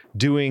you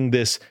doing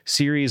this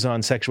series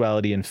on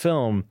sexuality in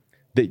film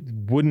that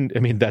wouldn't, I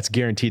mean, that's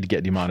guaranteed to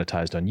get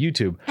demonetized on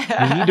YouTube.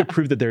 We need to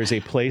prove that there is a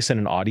place and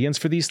an audience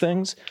for these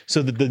things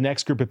so that the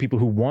next group of people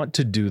who want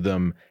to do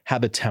them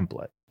have a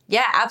template.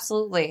 Yeah,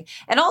 absolutely.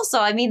 And also,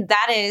 I mean,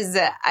 that is,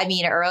 I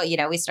mean, early,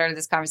 we started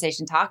this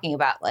conversation talking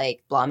about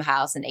like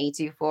Blumhouse and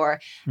A24.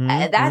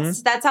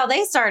 That's how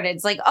they started.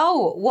 It's like,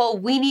 oh, well,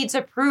 we need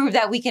to prove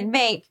that we can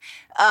make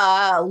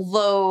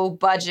low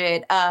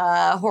budget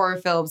horror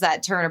films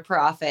that turn a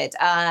profit,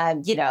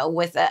 and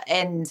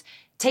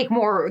take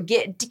more,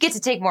 get to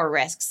take more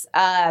risks.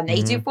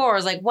 A24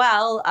 is like,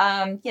 well,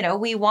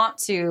 we want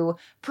to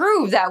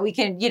prove that we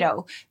can,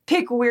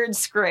 pick weird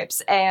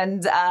scripts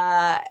and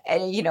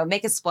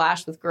make a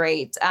splash with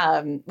great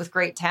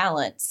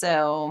talent.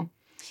 So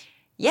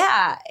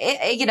yeah,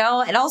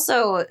 and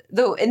also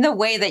in the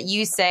way that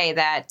you say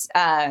that,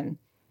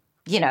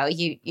 you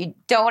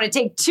don't want to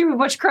take too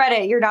much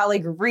credit. You're not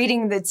like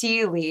reading the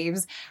tea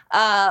leaves.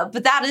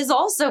 But that is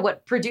also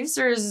what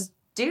producers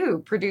do.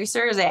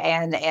 Producers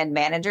and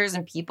managers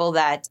and people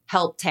that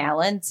help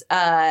talent.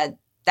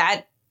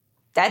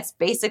 That's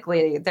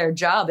basically their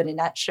job in a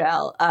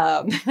nutshell.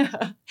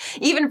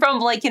 Even from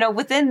like,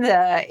 within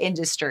the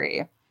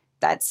industry,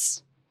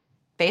 that's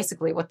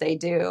basically what they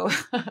do.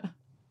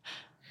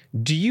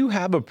 Do you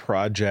have a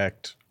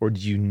project, or do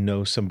you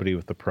know somebody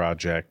with a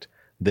project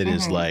that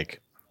is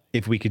like,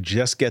 if we could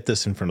just get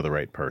this in front of the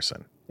right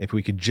person, if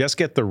we could just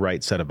get the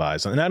right set of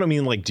eyes, and I don't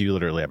mean like, do you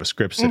literally have a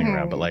script sitting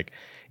around, but like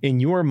in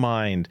your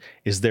mind,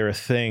 is there a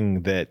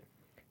thing that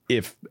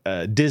if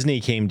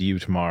Disney came to you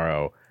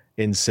tomorrow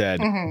and said,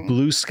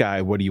 Blue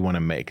Sky, what do you want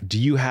to make? Do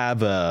you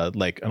have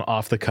an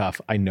off the cuff,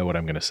 I know what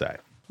I'm going to say?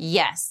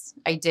 Yes,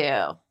 I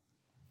do.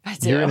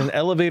 You're in an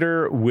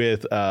elevator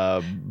with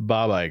Bob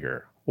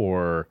Iger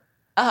or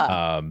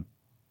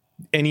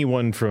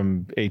anyone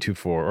from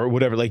A24 or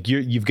whatever. Like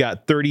you've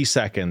got 30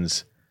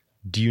 seconds.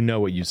 Do you know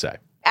what you say?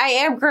 I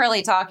am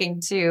currently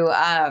talking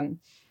to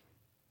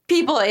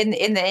people in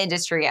the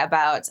industry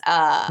about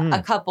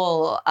a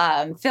couple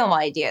film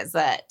ideas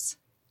that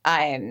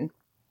I'm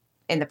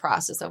in the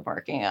process of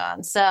working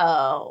on.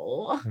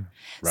 So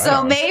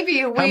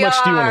maybe we How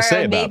much do you want to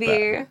say about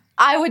that?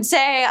 I would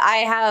say I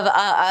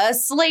have a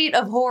slate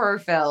of horror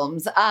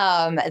films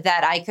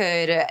that I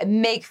could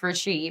make for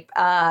cheap,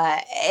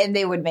 and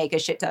they would make a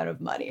shit ton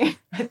of money.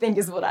 I think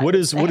is what I. What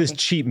does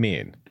cheap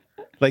mean?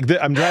 Like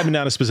I'm driving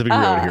down a specific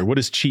road here. What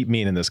does cheap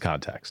mean in this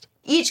context?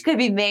 Each could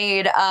be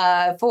made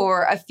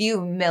for a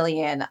few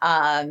million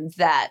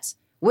that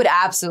would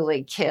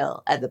absolutely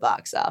kill at the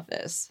box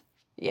office.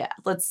 Yeah,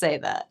 let's say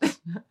that.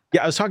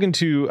 Yeah, I was talking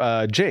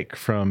to Jake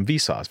from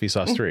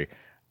Vsauce 3,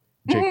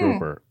 Jake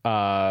Roper.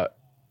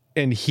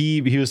 And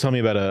he was telling me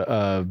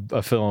about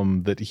a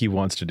film that he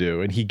wants to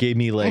do, and he gave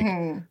me like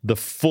the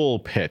full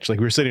pitch. Like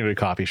we were sitting at a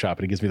coffee shop,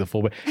 and he gives me the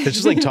full pitch. It's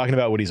just like talking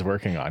about what he's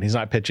working on. He's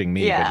not pitching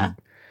me, but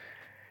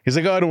he's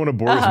like, "Oh, I don't want to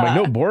bore you." I'm like,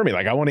 "No, bore me.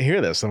 Like I want to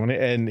hear this."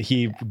 And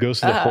he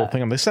goes through the whole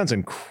thing. This sounds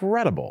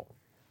incredible.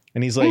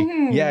 And he's like,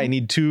 "Yeah, I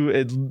need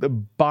the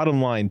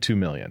bottom line, $2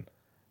 million."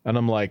 And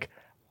I'm like,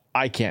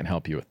 I can't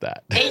help you with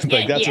that.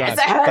 Like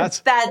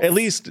that's at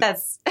least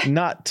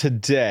not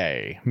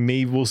today.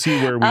 Maybe we'll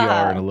see where we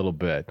are in a little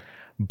bit.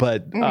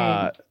 But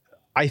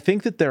I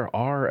think that there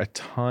are a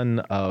ton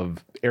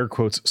of air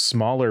quotes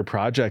smaller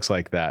projects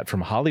like that from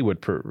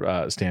Hollywood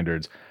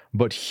standards,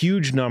 but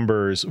huge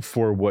numbers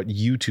for what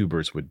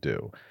YouTubers would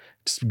do.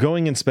 Just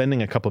going and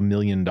spending a couple $1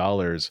 million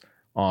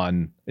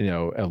on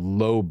a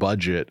low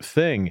budget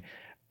thing.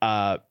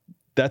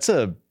 That's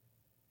a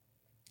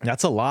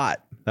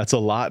lot. That's a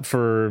lot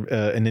for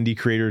an indie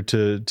creator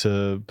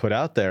to put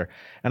out there.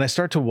 And I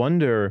start to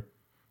wonder,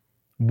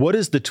 what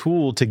is the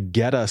tool to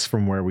get us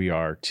from where we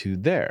are to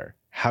there?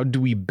 How do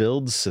we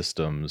build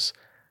systems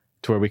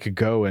to where we could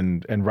go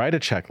and write a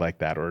check like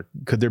that? Or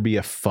could there be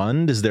a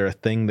fund? Is there a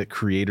thing that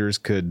creators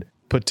could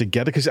put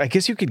together? Because I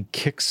guess you could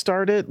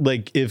kickstart it.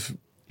 Like if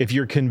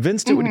you're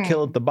convinced it would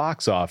kill at the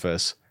box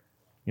office,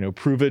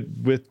 prove it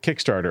with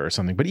Kickstarter or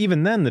something. But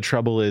even then, the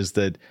trouble is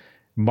that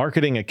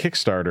marketing a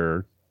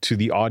Kickstarter to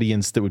the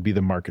audience that would be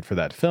the market for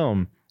that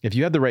film, if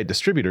you have the right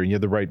distributor and you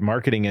have the right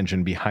marketing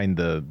engine behind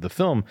the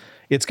film,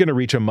 it's going to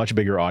reach a much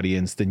bigger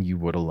audience than you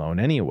would alone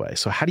anyway.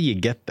 So how do you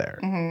get there?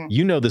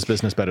 You know this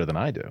business better than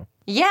I do.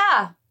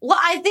 Yeah. Well,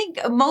 I think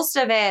most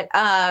of it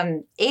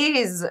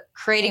is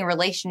creating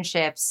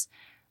relationships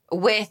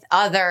with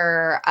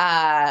other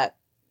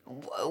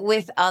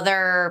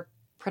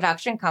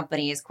production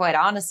companies, quite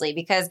honestly,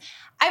 because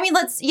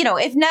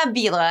if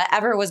Nebula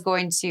ever was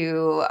going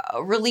to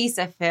release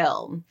a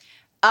film,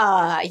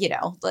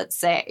 let's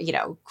say,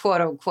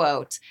 quote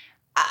unquote,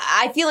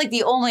 I feel like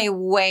the only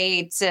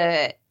way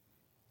to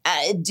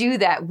do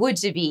that would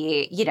to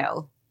be,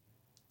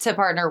 to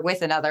partner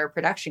with another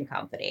production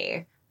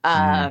company,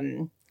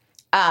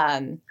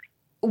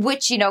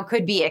 which,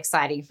 could be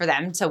exciting for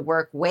them to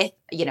work with,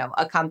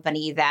 a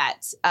company that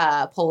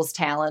pulls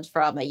talent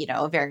from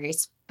a very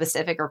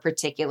specific or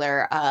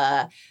particular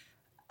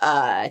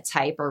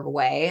type or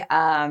way.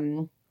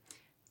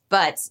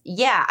 But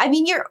yeah,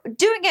 you're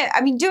doing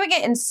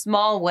it in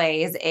small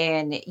ways,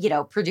 and,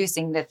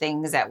 producing the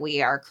things that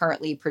we are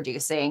currently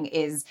producing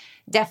is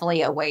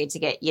definitely a way to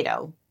get,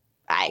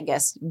 I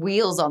guess,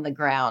 wheels on the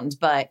ground.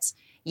 But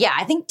yeah,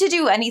 I think to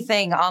do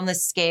anything on the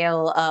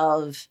scale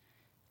of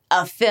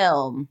a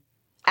film,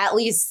 at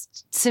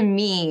least to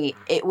me,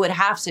 it would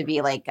have to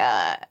be like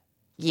a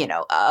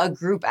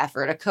group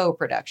effort, a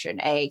co-production,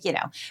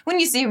 when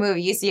you see a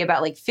movie, you see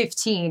about like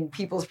 15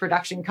 people's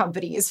production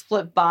companies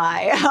flip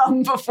by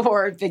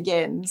before it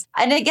begins.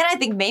 And again, I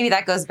think maybe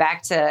that goes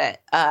back to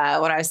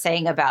what I was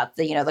saying about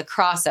the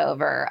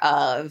crossover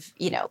of,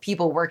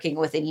 people working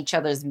within each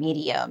other's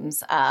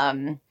mediums. But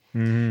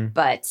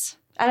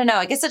I don't know,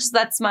 I guess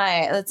that's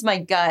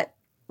my gut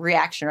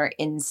reaction or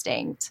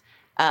instinct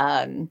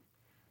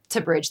to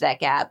bridge that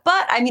gap.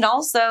 But I mean,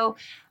 also,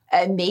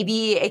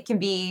 maybe it can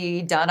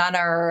be done on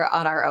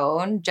our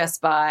own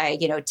just by,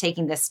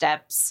 taking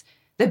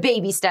the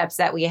baby steps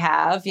that we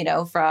have,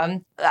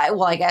 from,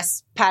 I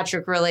guess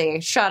Patrick really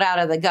shot out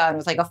of the gun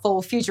with like a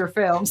full feature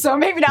film. So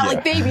maybe not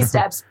like baby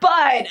steps,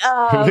 but.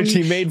 Which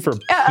he made for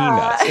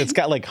peanuts. It's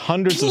got like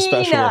hundreds of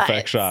special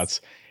effect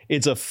shots.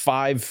 It's a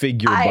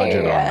 5-figure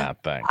budget on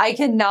that thing. I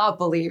cannot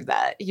believe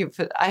that.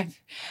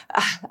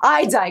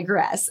 I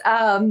digress.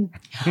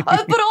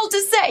 But all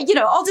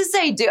to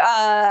say,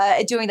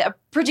 doing that,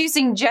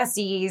 producing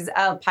Jesse's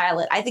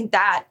pilot, I think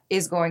that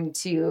is going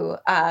to.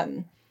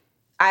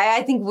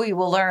 I think we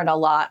will learn a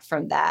lot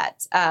from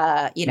that.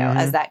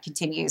 As that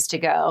continues to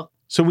go.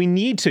 So we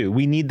need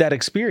that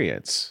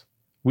experience.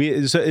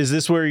 So is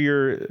this where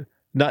you're?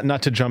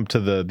 Not to jump to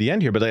the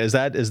end here, but is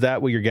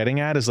that what you're getting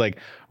at? Is like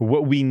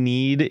what we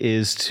need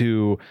is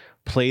to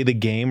play the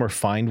game or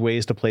find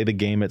ways to play the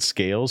game at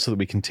scale so that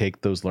we can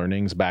take those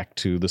learnings back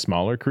to the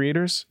smaller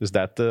creators? Is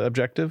that the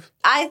objective?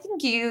 I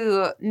think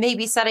you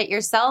maybe said it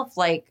yourself,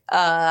 like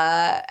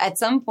at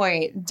some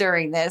point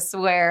during this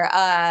where,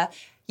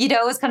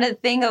 it's kind of the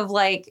thing of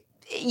like,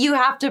 you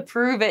have to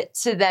prove it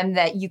to them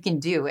that you can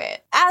do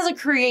it. As a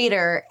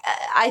creator,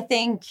 I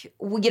think,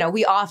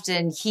 we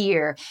often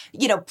hear,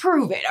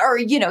 prove it, or,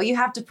 you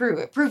have to prove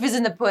it. Proof is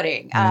in the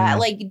pudding.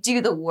 Like, do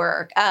the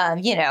work,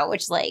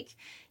 which, like,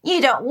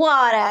 you don't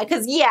wanna,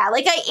 because,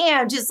 I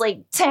am just,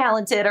 like,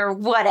 talented or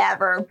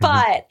whatever.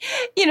 But,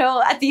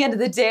 at the end of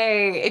the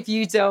day, if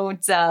you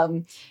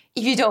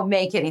don't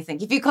make anything,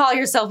 if you call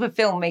yourself a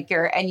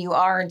filmmaker and you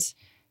aren't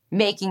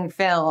making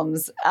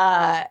films,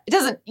 it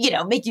doesn't,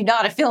 make you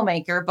not a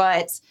filmmaker,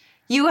 but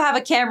you have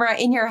a camera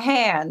in your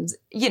hand,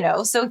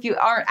 so if you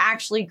aren't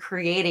actually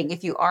creating,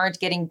 if you aren't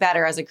getting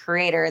better as a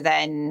creator,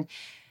 then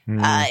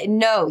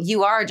no,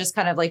 you are just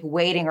kind of like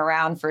waiting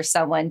around for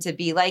someone to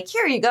be like,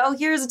 here you go,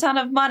 here's a ton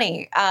of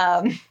money.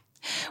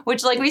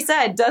 Which, like we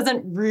said,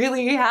 doesn't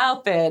really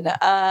happen.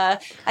 I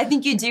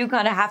think you do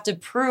kind of have to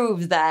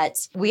prove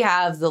that we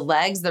have the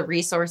legs, the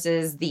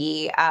resources,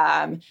 the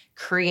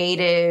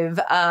creative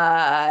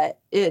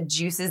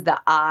juices,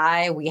 the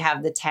eye. We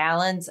have the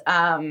talent.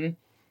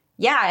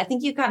 I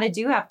think you kind of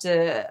do have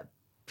to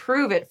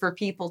prove it for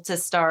people to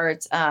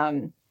start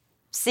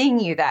seeing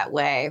you that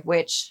way,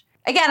 which,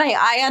 again,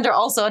 I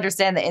also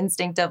understand the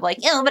instinct of like,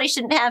 but I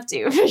shouldn't have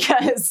to,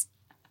 because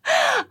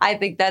I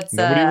think that's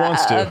nobody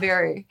wants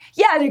to.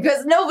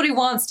 Because nobody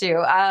wants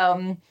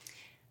to.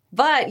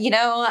 But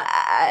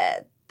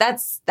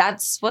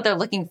that's what they're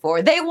looking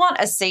for. They want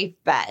a safe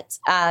bet,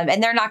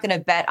 and they're not going to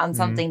bet on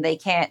something they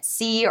can't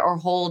see or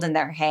hold in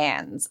their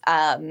hands.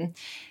 And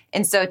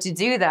so to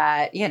do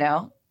that,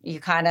 you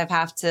kind of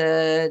have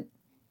to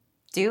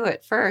do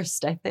it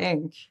first, I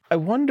think. I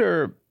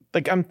wonder,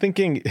 like, I'm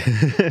thinking,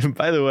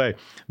 by the way,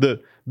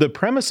 the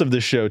premise of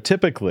this show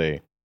typically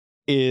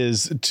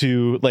is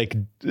to like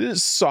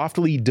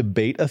softly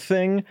debate a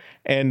thing.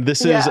 And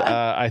this is,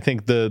 I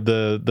think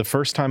the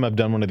first time I've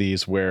done one of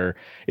these where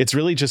it's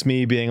really just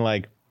me being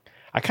like,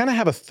 I kind of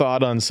have a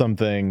thought on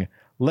something.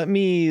 Let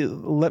me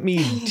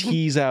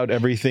tease out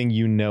everything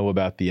you know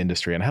about the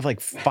industry. And I have like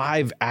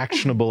 5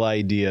 actionable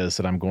ideas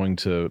that I'm going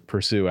to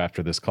pursue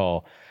after this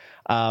call.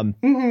 I'm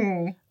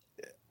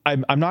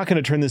not going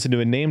to turn this into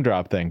a name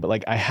drop thing, but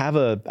like I have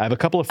a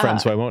couple of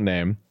friends who I won't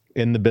name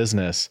in the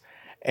business.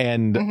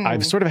 And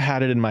I've sort of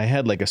had it in my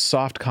head, like a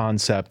soft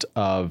concept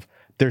of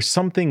there's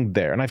something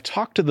there. And I've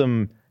talked to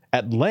them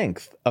at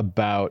length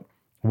about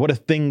what a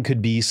thing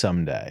could be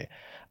someday.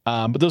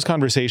 But those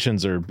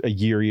conversations are a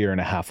year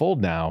and a half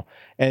old now.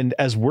 And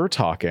as we're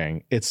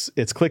talking, it's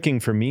clicking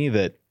for me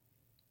that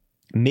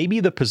maybe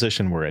the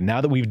position we're in,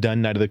 now that we've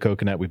done Night of the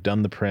Coconut, we've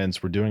done the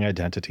Prince, we're doing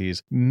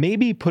Identities,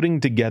 maybe putting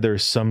together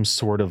some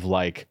sort of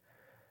like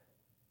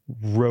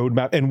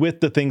roadmap, and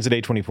with the things that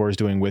A24 is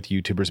doing with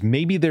YouTubers,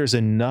 maybe there's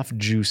enough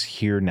juice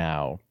here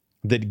now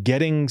that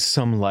getting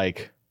some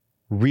like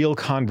real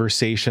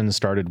conversation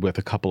started with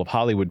a couple of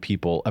Hollywood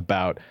people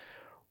about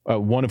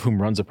one of whom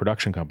runs a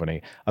production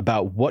company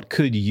about what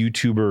could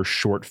YouTuber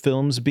short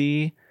films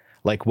be,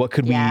 like what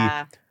could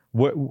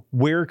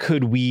where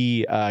could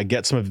we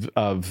get some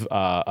of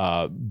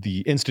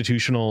the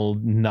institutional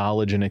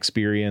knowledge and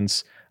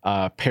experience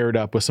paired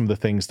up with some of the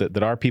things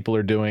that our people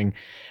are doing.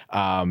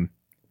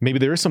 Maybe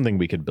there is something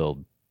we could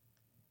build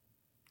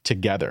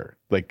together,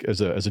 like as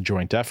a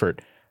joint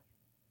effort,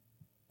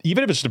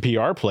 even if it's just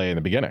a PR play in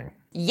the beginning.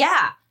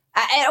 Yeah.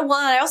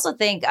 I also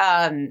think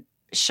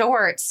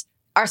shorts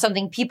are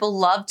something people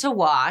love to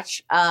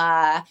watch.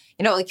 Like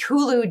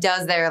Hulu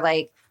does their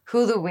like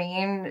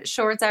Halloween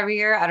shorts every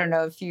year. I don't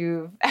know if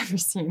you've ever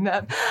seen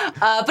them,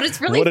 but it's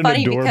really what an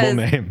funny adorable because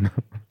name.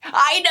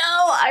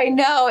 I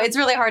know. It's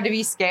really hard to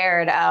be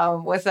scared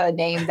with a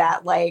name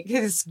that like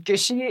is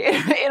gushy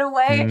in a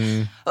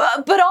way.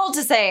 But all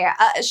to say,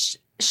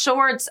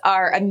 shorts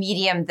are a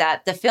medium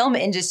that the film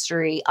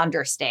industry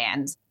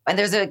understands. And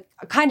there's a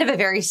kind of a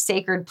very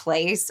sacred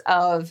place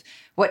of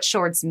what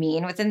shorts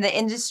mean within the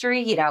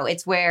industry. You know,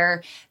 it's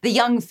where the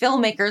young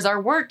filmmakers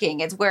are working.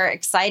 It's where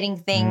exciting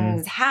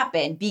things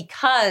happen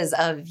because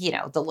of, you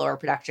know, the lower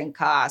production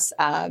costs.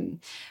 I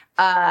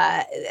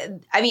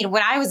mean,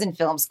 when I was in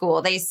film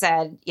school, they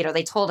said, you know,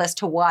 they told us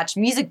to watch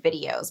music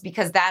videos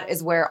because that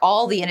is where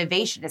all the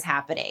innovation is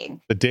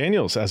happening. The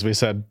Daniels, as we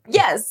said.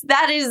 Yes,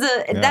 that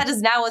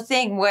is now a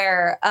thing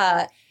where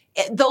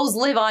those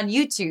live on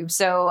YouTube.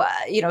 So,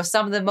 you know,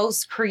 some of the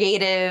most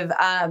creative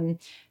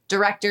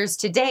directors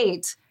to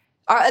date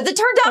are the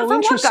turned out for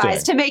what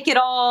guys to make it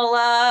all,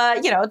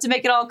 you know, to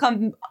make it all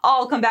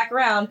come back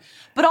around.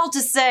 But all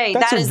to say,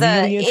 that's that is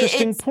a really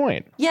interesting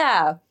point.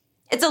 Yeah.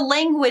 It's a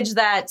language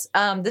that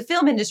the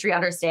film industry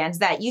understands,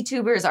 that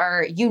YouTubers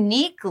are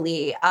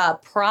uniquely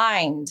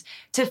primed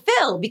to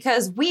fill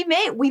because we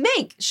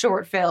make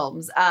short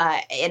films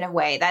in a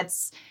way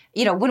that's,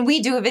 you know, when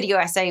we do a video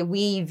essay,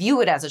 we view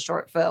it as a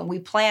short film. We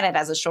plan it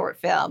as a short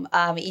film,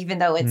 even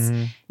though it's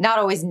not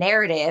always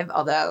narrative,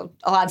 although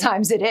a lot of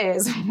times it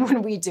is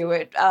when we do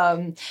it.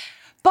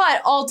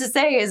 But all to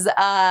say is,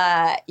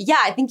 I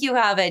think you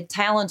have a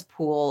talent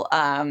pool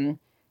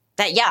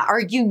that are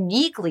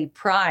uniquely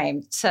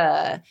primed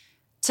to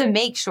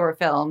make short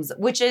films,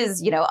 which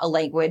is, you know, a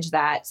language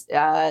that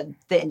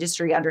the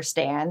industry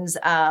understands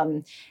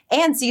and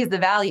sees the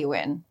value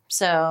in.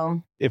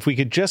 So if we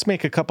could just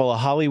make a couple of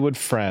Hollywood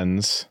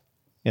friends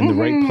in the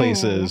right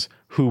places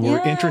who were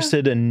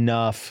interested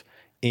enough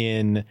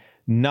in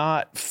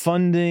not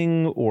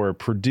funding or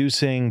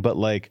producing, but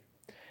like,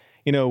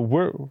 you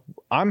know,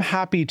 I'm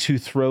happy to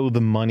throw the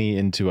money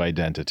into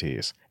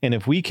identities. And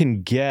if we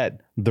can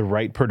get the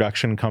right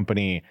production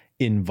company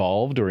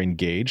involved or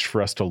engaged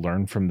for us to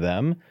learn from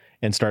them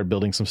and start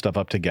building some stuff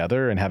up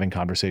together and having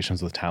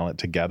conversations with talent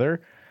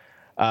together,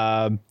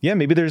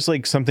 maybe there's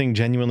like something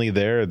genuinely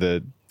there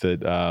that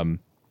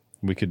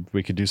we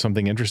could do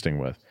something interesting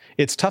with.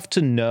 It's tough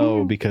to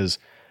know because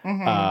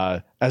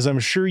as I'm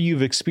sure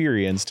you've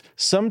experienced,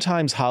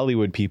 sometimes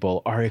Hollywood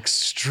people are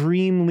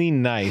extremely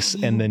nice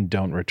and then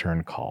don't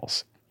return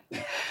calls.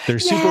 They're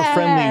super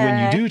friendly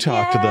when you do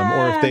talk to them,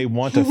 or if they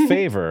want a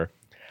favor.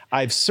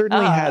 I've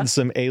certainly had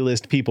some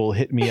A-list people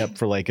hit me up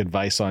for like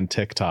advice on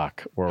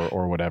TikTok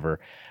or whatever.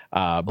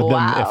 But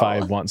then if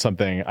I want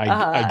something,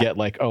 I get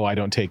like, oh, I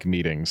don't take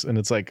meetings. And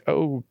it's like,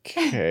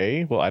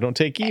 okay, well, I don't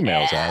take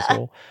emails,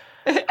 asshole.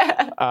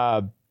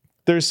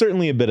 There's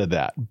certainly a bit of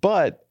that.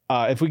 But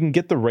if we can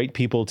get the right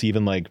people to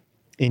even like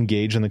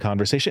engage in the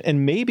conversation,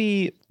 and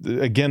maybe,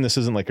 again, this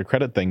isn't like a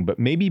credit thing, but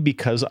maybe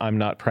because I'm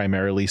not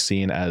primarily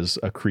seen as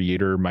a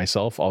creator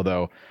myself,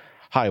 although,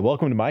 hi,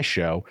 welcome to my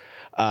show.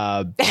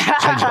 I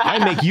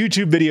make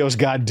YouTube videos,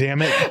 God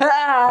damn it.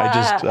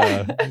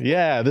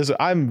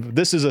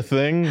 This is a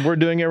thing. We're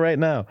doing it right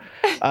now.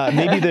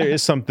 Maybe there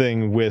is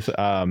something with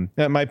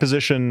my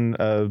position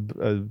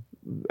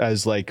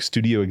as like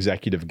studio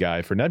executive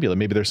guy for Nebula.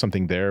 Maybe there's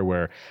something there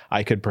where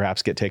I could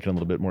perhaps get taken a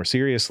little bit more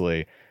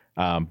seriously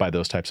by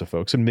those types of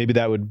folks, and maybe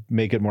that would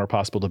make it more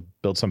possible to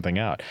build something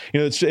out. You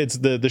know, it's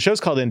the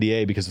show's called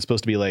NDA because it's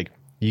supposed to be like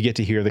you get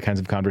to hear the kinds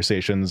of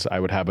conversations I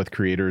would have with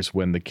creators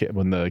when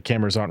the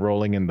cameras aren't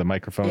rolling and the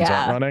microphones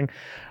aren't running,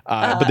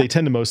 but they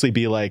tend to mostly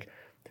be like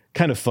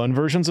kind of fun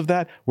versions of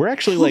that. We're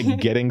actually like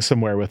getting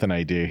somewhere with an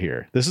idea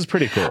here. This is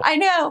pretty cool. I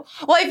know.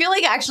 Well, I feel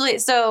like actually,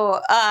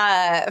 so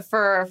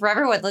for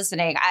everyone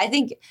listening, I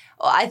think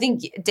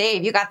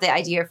Dave, you got the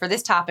idea for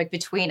this topic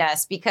between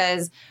us,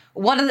 because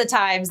one of the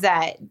times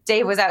that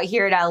Dave was out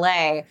here in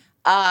LA,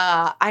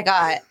 I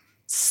got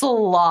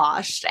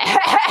sloshed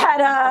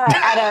at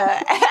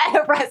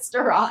a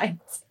restaurant.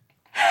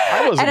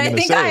 I wasn't going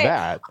to say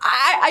that.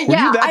 Were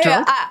you that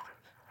drunk?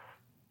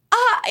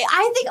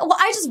 I think, well,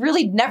 I just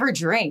really never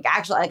drink,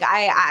 actually. Like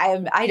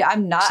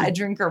I'm not a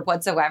drinker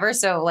whatsoever.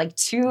 So like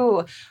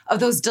two of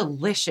those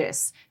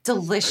delicious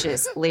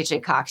leche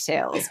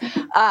cocktails,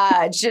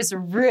 just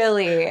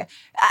really,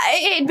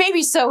 it made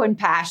me so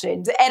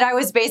impassioned. And I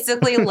was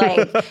basically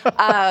like,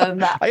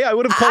 I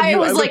would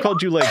have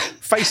called you like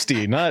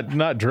feisty,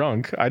 not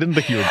drunk. I didn't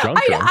think you were drunk.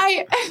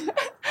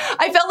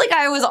 I felt like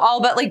I was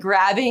all but like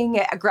grabbing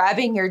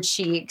your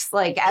cheeks,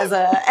 like as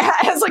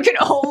like an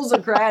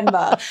old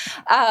grandma.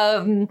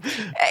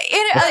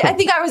 I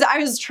think I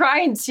was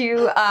trying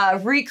to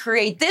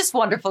recreate this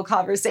wonderful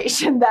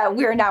conversation that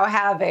we're now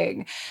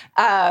having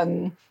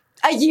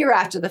a year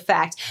after the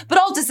fact. But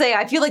all to say,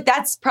 I feel like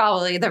that's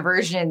probably the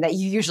version that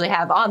you usually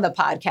have on the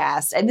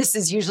podcast, and this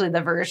is usually the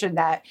version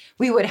that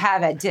we would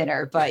have at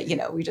dinner. But you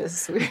know, we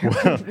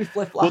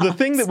flip-flop. Well, the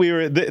thing that we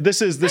were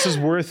this is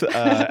worth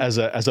as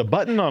a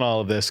button on all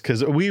of this,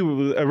 because we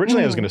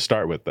originally I was going to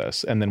start with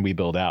this and then we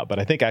build out, but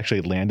I think actually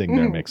landing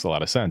there makes a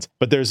lot of sense.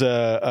 But there's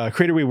a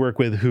creator we work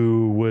with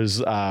who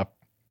was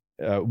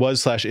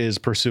is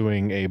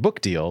pursuing a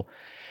book deal.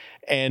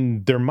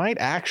 And there might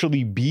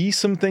actually be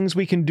some things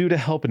we can do to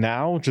help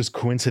now, just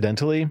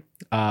coincidentally.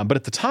 But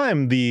at the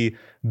time, the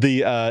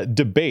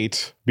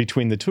debate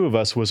between the two of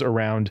us was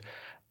around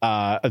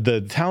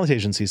the talent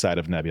agency side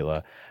of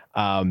Nebula,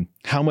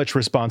 how much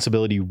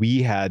responsibility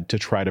we had to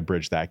try to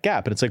bridge that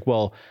gap. And it's like,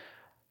 well,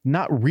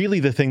 not really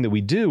the thing that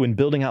we do, and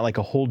building out like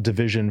a whole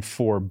division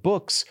for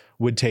books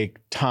would take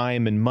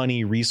time and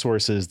money,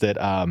 resources that,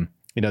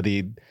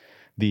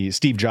 the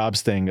Steve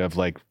Jobs thing of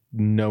like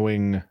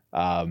knowing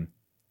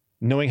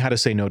how to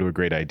say no to a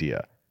great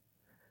idea.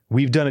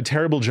 We've done a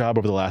terrible job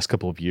over the last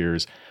couple of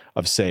years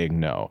of saying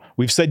no.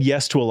 We've said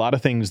yes to a lot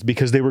of things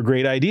because they were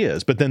great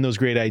ideas, but then those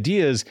great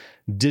ideas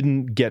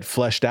didn't get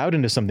fleshed out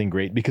into something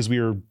great because we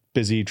were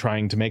busy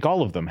trying to make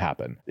all of them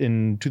happen.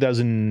 In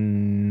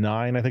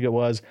 2009, I think it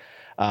was,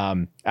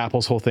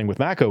 Apple's whole thing with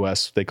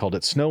macOS, they called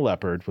it Snow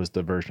Leopard, was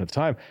the version at the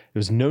time. There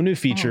was no new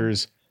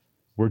features.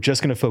 We're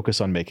just going to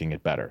focus on making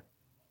it better.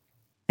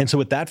 And so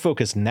with that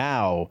focus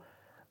now,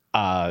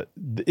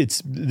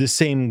 it's the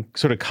same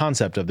sort of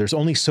concept of there's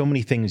only so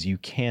many things you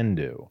can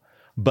do.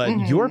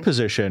 But your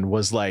position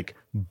was like,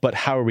 but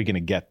how are we going to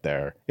get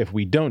there if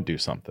we don't do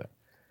something?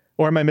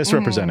 Or am I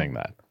misrepresenting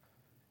that?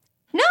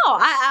 No,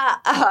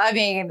 I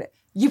mean,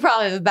 you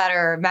probably have a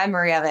better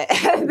memory of it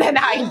than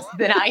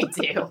I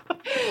do,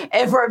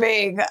 if we're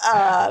being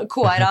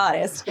quite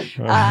honest.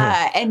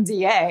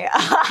 NDA.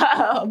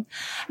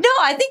 No,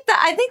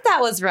 I think that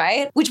was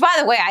right. Which, by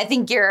the way, I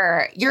think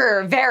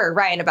you're very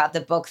right about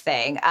the book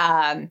thing.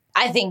 I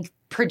think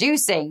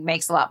producing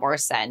makes a lot more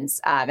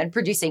sense, and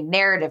producing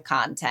narrative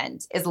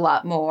content is a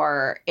lot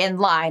more in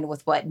line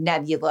with what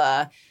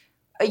Nebula,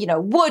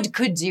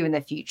 could do in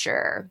the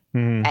future,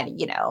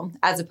 and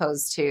as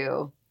opposed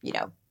to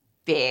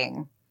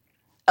being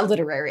a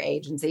literary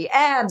agency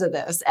and to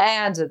this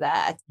and to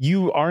that.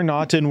 You are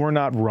not, and we're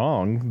not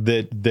wrong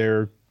that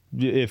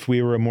if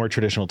we were a more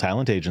traditional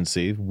talent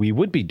agency, we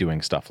would be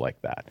doing stuff like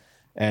that.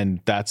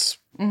 And that's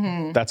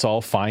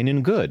all fine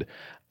and good.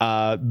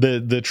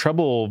 The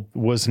trouble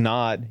was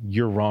not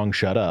you're wrong,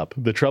 shut up.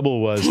 The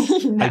trouble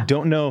was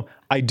no.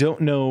 I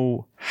don't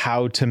know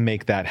how to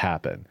make that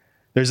happen.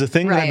 There's a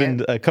thing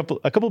that a couple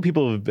of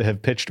people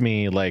have pitched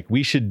me, like,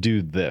 we should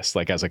do this,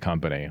 like, as a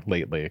company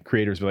lately.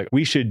 Creators be like,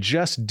 we should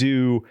just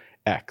do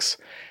X.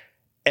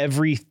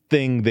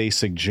 Everything they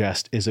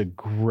suggest is a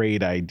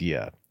great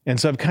idea. And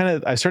so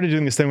I started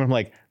doing this thing where I'm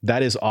like,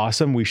 that is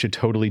awesome. We should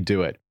totally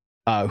do it.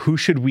 Who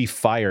should we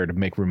fire to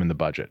make room in the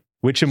budget?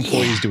 Which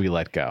employees do we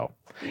let go?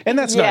 And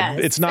that's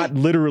it's not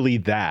literally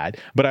that,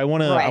 but I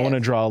want to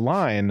draw a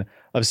line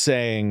of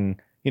saying,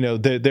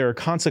 there are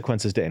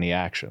consequences to any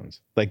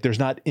actions. Like, there's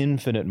not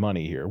infinite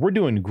money here. We're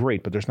doing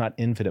great, but there's not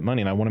infinite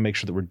money. And I want to make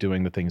sure that we're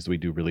doing the things that we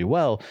do really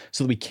well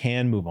so that we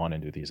can move on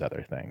and do these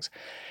other things.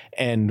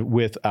 And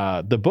with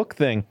the book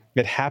thing,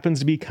 it happens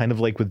to be kind of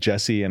like with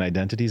Jesse and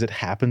Identities. It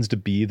happens to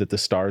be that the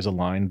stars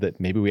aligned that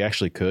maybe we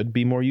actually could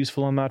be more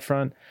useful on that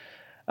front.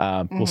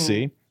 We'll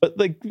see. But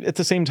like at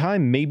the same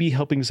time, maybe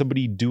helping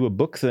somebody do a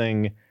book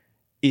thing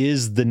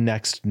is the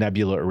next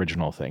Nebula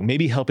original thing.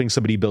 Maybe helping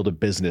somebody build a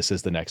business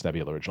is the next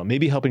Nebula original.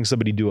 Maybe helping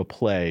somebody do a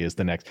play is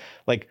the next.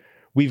 Like,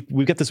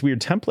 we've got this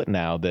weird template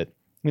now that,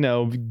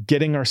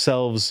 getting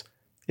ourselves,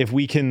 if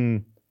we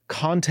can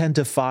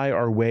contentify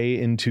our way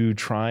into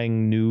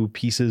trying new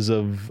pieces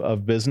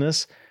of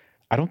business,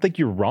 I don't think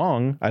you're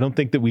wrong. I don't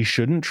think that we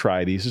shouldn't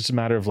try these. It's just a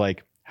matter of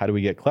like, how do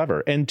we get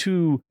clever? And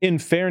in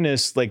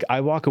fairness, like,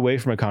 I walk away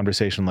from a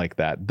conversation like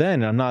that,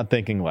 then I'm not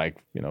thinking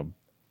like,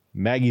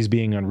 Maggie's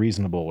being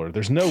unreasonable, or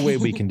there's no way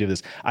we can do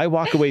this. I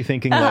walk away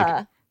thinking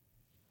like,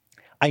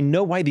 I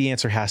know why the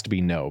answer has to be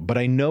no, but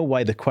I know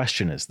why the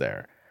question is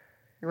there.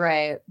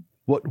 Right.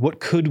 What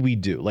could we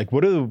do? Like,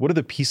 what are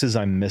the pieces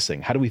I'm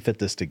missing? How do we fit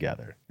this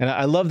together? And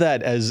I love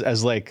that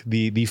as like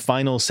the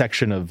final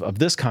section of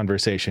this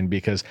conversation,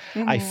 because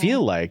I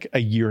feel like a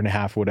year and a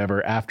half,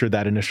 whatever, after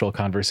that initial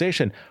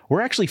conversation,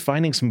 we're actually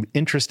finding some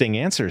interesting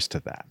answers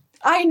to that.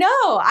 I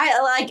know.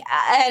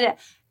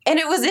 And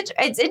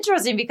it's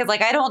interesting because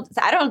like I don't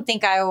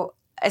think I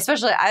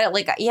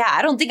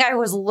don't think I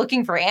was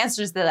looking for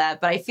answers to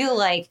that, but I feel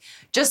like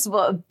just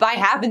by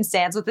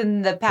happenstance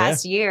within the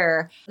past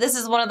year, this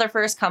is one of the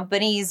first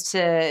companies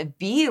to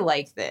be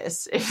like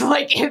this, if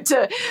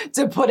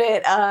to put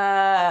it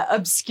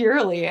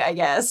obscurely, I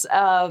guess.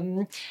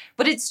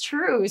 But it's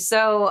true.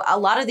 So a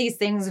lot of these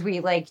things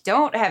we like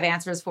don't have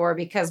answers for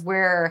because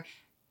we're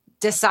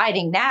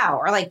deciding now,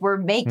 or like we're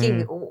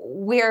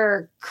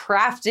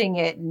crafting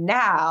it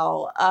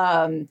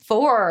now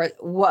for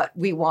what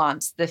we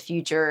want the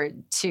future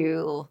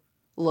to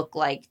look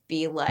like,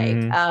 be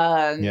like.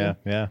 But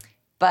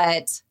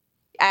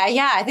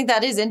I think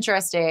that is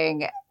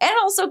interesting and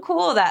also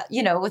cool that,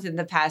 within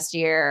the past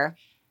year,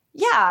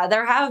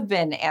 there have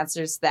been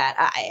answers to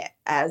that.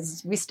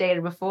 As we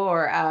stated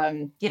before,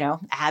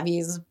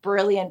 Abby's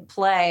brilliant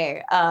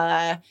play,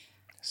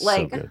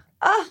 so good.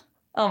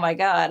 Oh my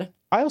God.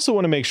 I also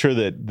want to make sure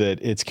that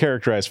it's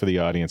characterized for the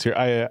audience here.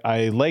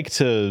 I like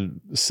to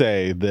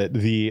say that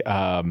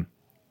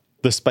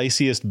the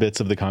spiciest bits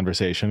of the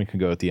conversation can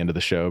go at the end of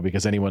the show,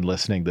 because anyone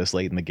listening this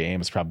late in the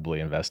game is probably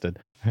invested.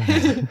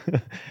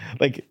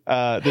 Like,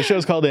 the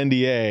show's called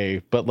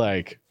NDA, but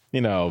like,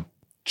 you know,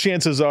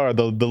 chances are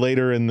the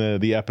later in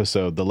the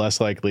episode, the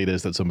less likely it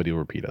is that somebody will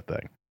repeat a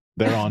thing.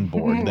 They're on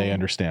board. They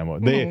understand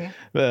what they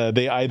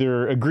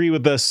either agree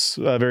with us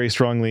very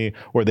strongly,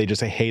 or they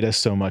just hate us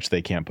so much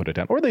they can't put it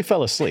down, or they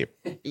fell asleep.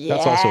 Yeah.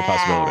 That's also a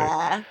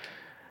possibility.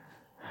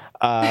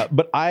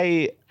 But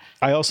I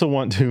also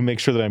want to make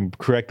sure that I'm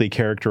correctly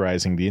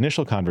characterizing the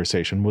initial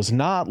conversation was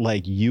not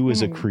like you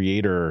as a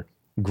creator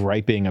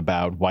griping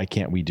about why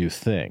can't we do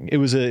thing. It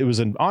was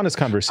an honest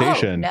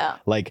conversation. Oh, no.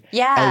 Like,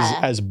 yeah.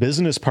 as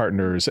business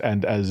partners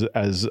and as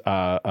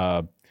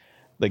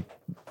like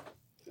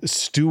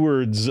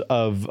stewards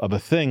of a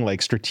thing,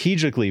 like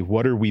strategically,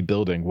 what are we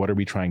building? What are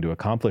we trying to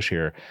accomplish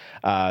here?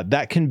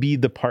 That can be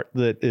the part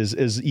that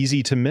is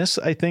easy to miss,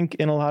 I think,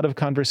 in a lot of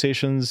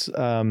conversations.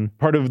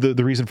 Part of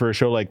the reason for a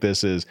show like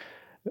this is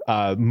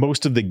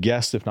most of the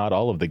guests, if not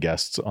all of the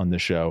guests on the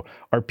show,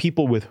 are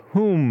people with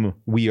whom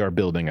we are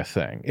building a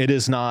thing. It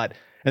is not,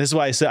 and this is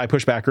why I said I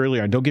pushed back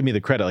earlier, and don't give me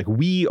the credit. Like,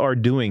 we are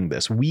doing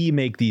this. We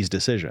make these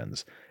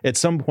decisions. At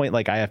some point,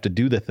 like, I have to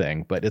do the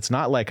thing, but it's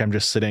not like I'm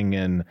just sitting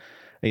in,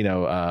 you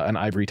know, an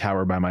ivory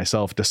tower by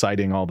myself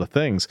deciding all the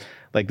things.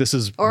 Like, this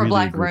is or really a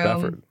black group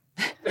room.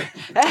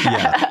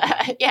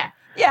 Effort. Yeah.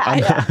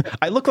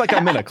 I look like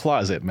I'm in a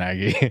closet,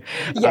 Maggie.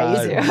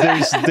 Yeah, you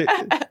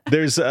do.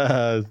 There's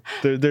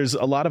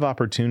a lot of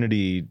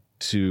opportunity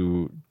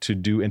to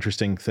do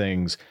interesting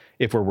things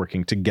if we're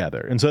working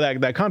together. And so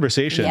that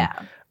conversation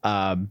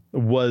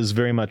was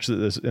very much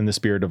in the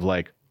spirit of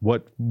like,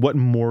 what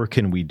more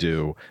can we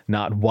do?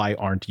 Not why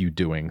aren't you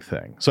doing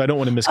things? So I don't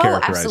want to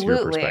mischaracterize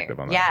your perspective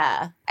on that.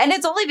 Yeah. And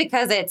it's only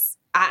because it's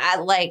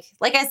like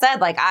I said,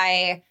 like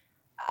I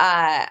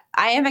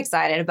am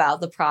excited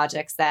about the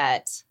projects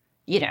that,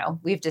 you know,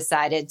 we've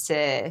decided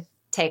to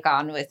take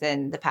on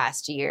within the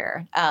past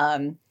year.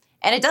 And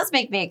it does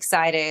make me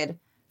excited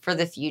for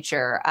the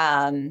future.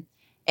 And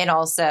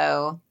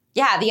also,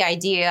 the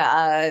idea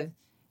of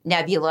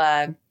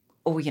Nebula,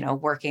 you know,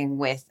 working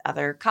with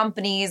other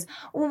companies,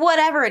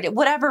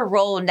 whatever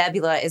role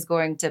Nebula is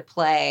going to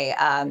play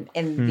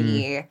in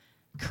the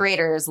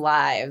creators'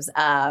 lives.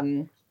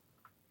 I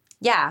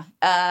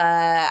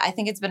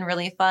think it's been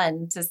really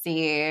fun to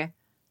see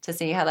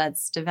how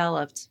that's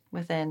developed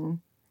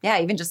within,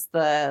 even just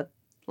the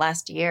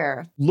last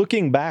year.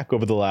 Looking back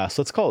over the last,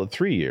 let's call it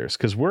 3 years,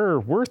 because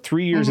we're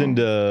 3 years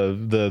into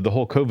the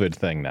whole COVID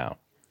thing now.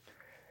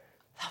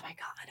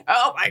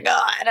 Oh my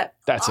God.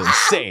 That's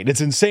insane.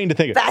 It's insane to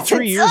think. That's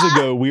 3 years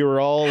ago, we were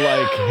all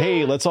like,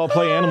 hey, let's all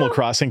play Animal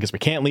Crossing because we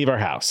can't leave our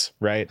house,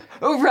 right?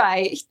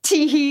 Right.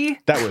 Tee.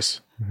 That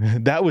was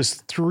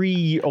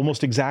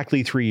almost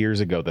exactly 3 years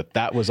ago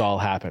that was all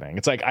happening.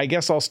 It's like, I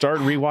guess I'll start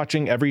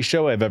rewatching every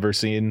show I've ever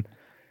seen.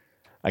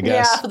 I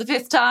guess. Yeah, for the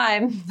 5th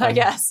time, I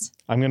guess.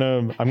 I'm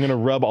gonna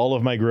rub all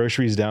of my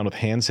groceries down with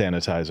hand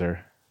sanitizer.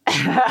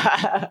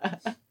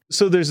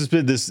 So there's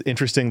been this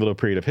interesting little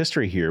period of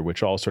history here,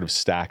 which all sort of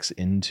stacks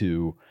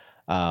into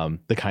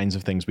the kinds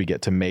of things we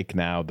get to make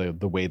now,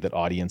 the way that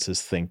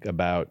audiences think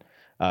about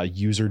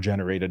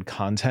user-generated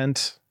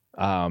content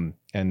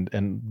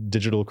and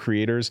digital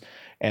creators,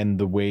 and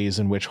the ways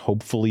in which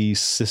hopefully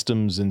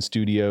systems and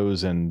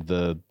studios and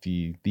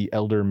the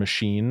elder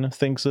machine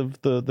thinks of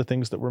the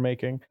things that we're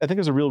making. I think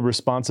there's a real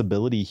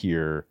responsibility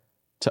here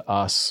to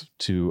us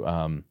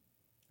to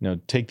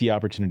take the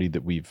opportunity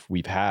that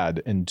we've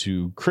had and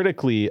to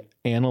critically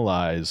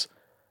analyze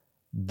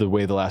the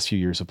way the last few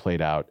years have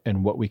played out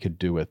and what we could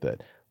do with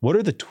it. What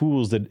are the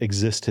tools that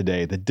exist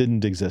today that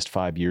didn't exist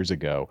 5 years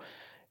ago?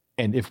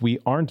 And if we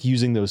aren't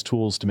using those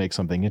tools to make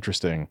something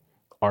interesting,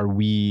 are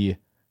we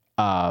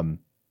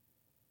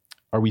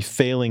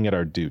failing at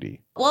our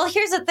duty? Well,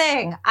 here's the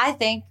thing. I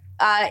think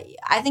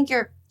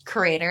your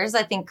creators,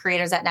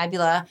 creators at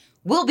Nebula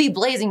will be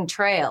blazing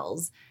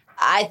trails.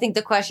 I think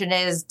the question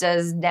is,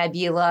 does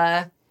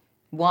Nebula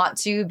want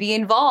to be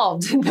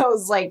involved in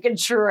those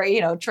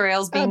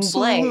trails being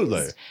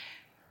blazed?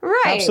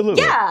 Right.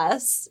 Absolutely.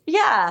 Yes.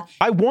 Yeah.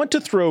 I want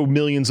to throw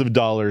millions of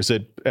dollars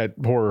at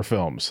horror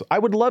films. I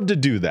would love to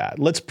do that.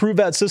 Let's prove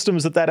out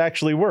systems that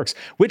actually works.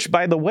 Which,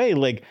 by the way,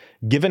 like,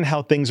 given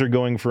how things are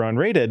going for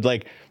unrated,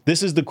 like,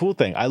 this is the cool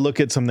thing. I look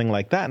at something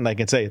like that and I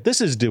can say,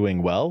 this is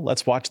doing well.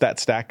 Let's watch that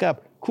stack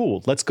up.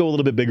 Cool. Let's go a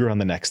little bit bigger on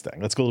the next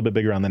thing. Let's go a little bit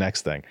bigger on the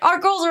next thing. Our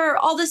goals are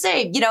all the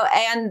same,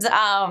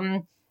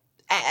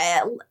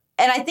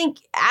 and I think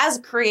as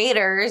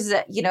creators,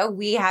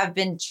 we have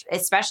been,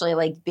 especially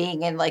like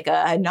being in like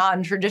a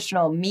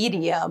non-traditional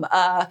medium,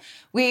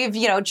 we've,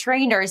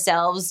 trained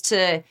ourselves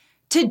to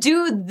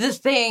do the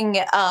thing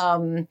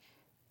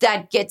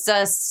that gets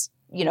us,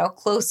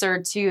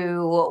 closer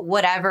to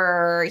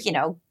whatever,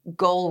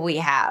 goal we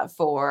have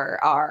for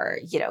our,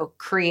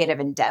 creative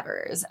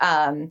endeavors.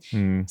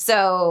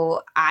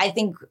 So I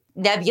think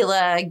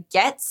Nebula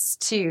gets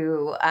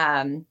to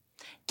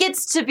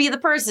be the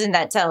person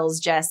that tells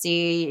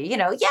Jesse,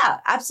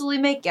 absolutely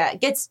make it.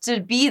 Gets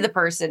to be the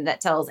person that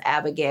tells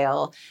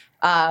Abigail,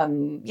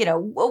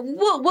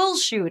 we'll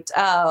shoot,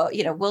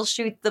 we'll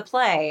shoot the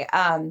play,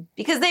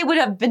 because they would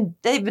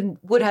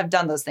have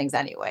done those things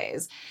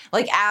anyways.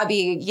 Like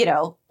Abby,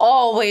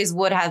 always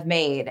would have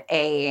made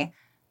a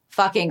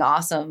fucking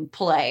awesome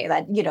play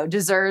that,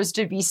 deserves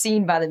to be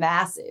seen by the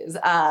masses.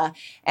 And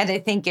I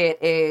think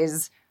it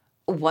is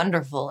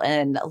wonderful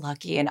and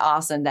lucky and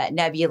awesome that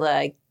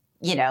Nebula,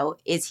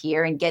 is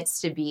here and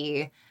gets to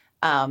be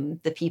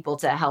the people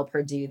to help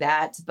her do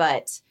that.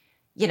 But,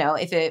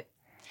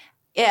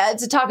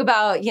 to talk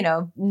about,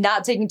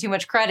 not taking too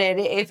much credit,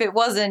 if it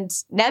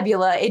wasn't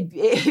Nebula,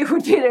 it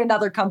would be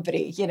another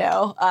company,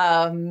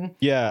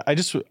 Yeah,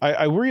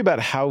 I worry about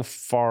how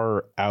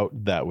far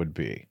out that would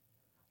be.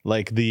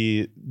 Like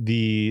the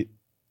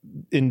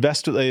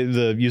investor,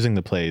 using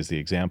the play as the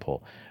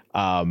example.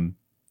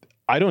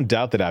 I don't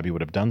doubt that Abby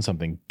would have done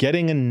something.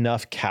 Getting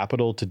enough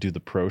capital to do the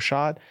pro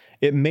shot,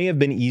 it may have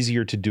been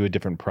easier to do a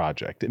different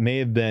project. It may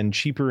have been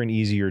cheaper and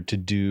easier to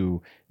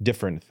do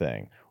different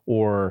thing,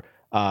 or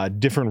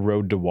different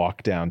road to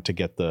walk down to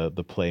get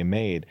the play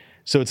made.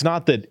 So it's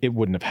not that it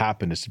wouldn't have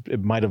happened.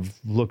 It might have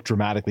looked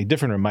dramatically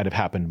different, or it might have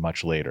happened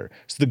much later.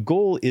 So the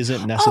goal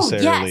isn't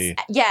necessarily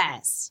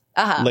yes.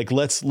 Uh-huh. Like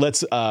let's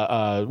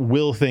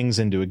will things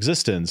into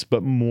existence,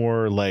 but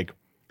more like,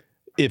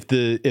 if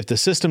the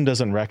system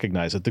doesn't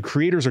recognize it, the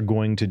creators are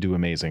going to do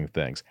amazing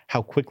things.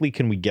 How quickly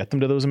can we get them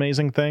to those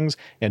amazing things,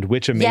 and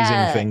which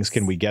amazing things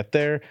can we get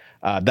there?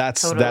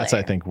 That's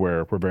I think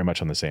we're very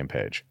much on the same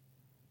page.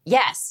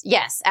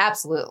 Yes,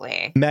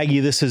 absolutely.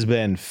 Maggie, this has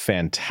been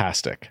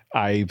fantastic.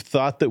 I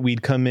thought that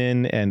we'd come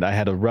in and I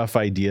had a rough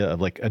idea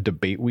of like a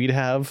debate we'd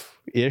have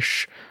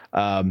ish.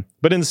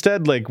 But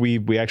instead, like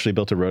we actually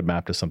built a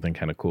roadmap to something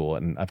kind of cool.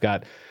 And I've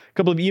got a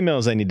couple of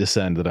emails I need to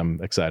send that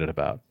I'm excited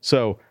about.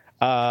 So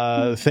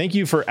thank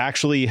you for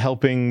actually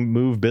helping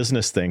move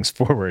business things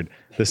forward.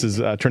 This is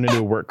turned into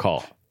a work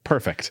call.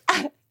 Perfect.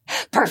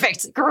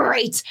 Perfect.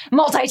 Great.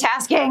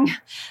 Multitasking.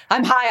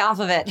 I'm high off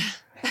of it.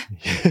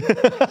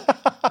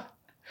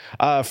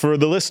 For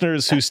the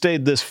listeners who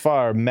stayed this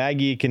far,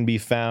 Maggie can be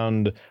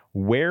found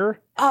where?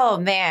 Oh,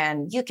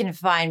 man. You can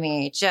find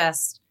me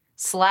just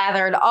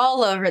slathered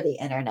all over the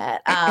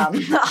internet on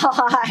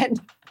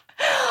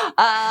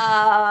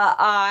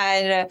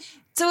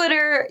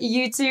Twitter,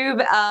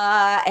 YouTube,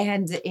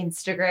 and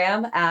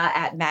Instagram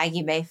at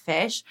Maggie Mae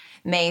Fish.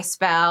 Mae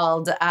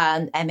spelled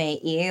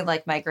M-A-E,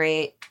 like my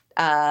great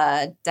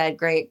dead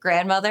great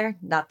grandmother,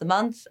 not the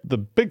month. The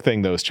big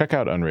thing, though, is check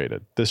out Unrated.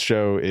 This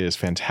show is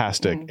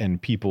fantastic,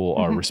 and people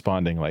are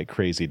responding like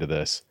crazy to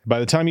this. By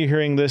the time you're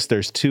hearing this,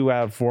 there's 2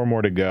 out, 4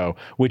 more to go,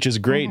 which is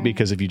great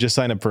because if you just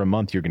sign up for a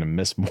month, you're going to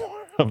miss more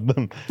of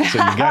them. So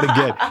you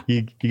gotta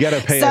you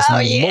gotta pay us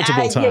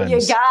multiple times. You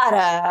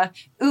gotta.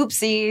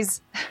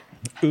 Oopsies.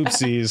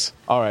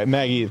 All right,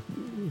 Maggie,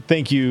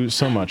 thank you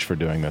so much for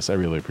doing this. I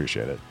really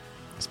appreciate it.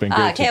 It's been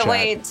great to chat. Can't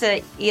wait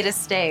to eat a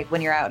steak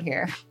when you're out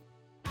here.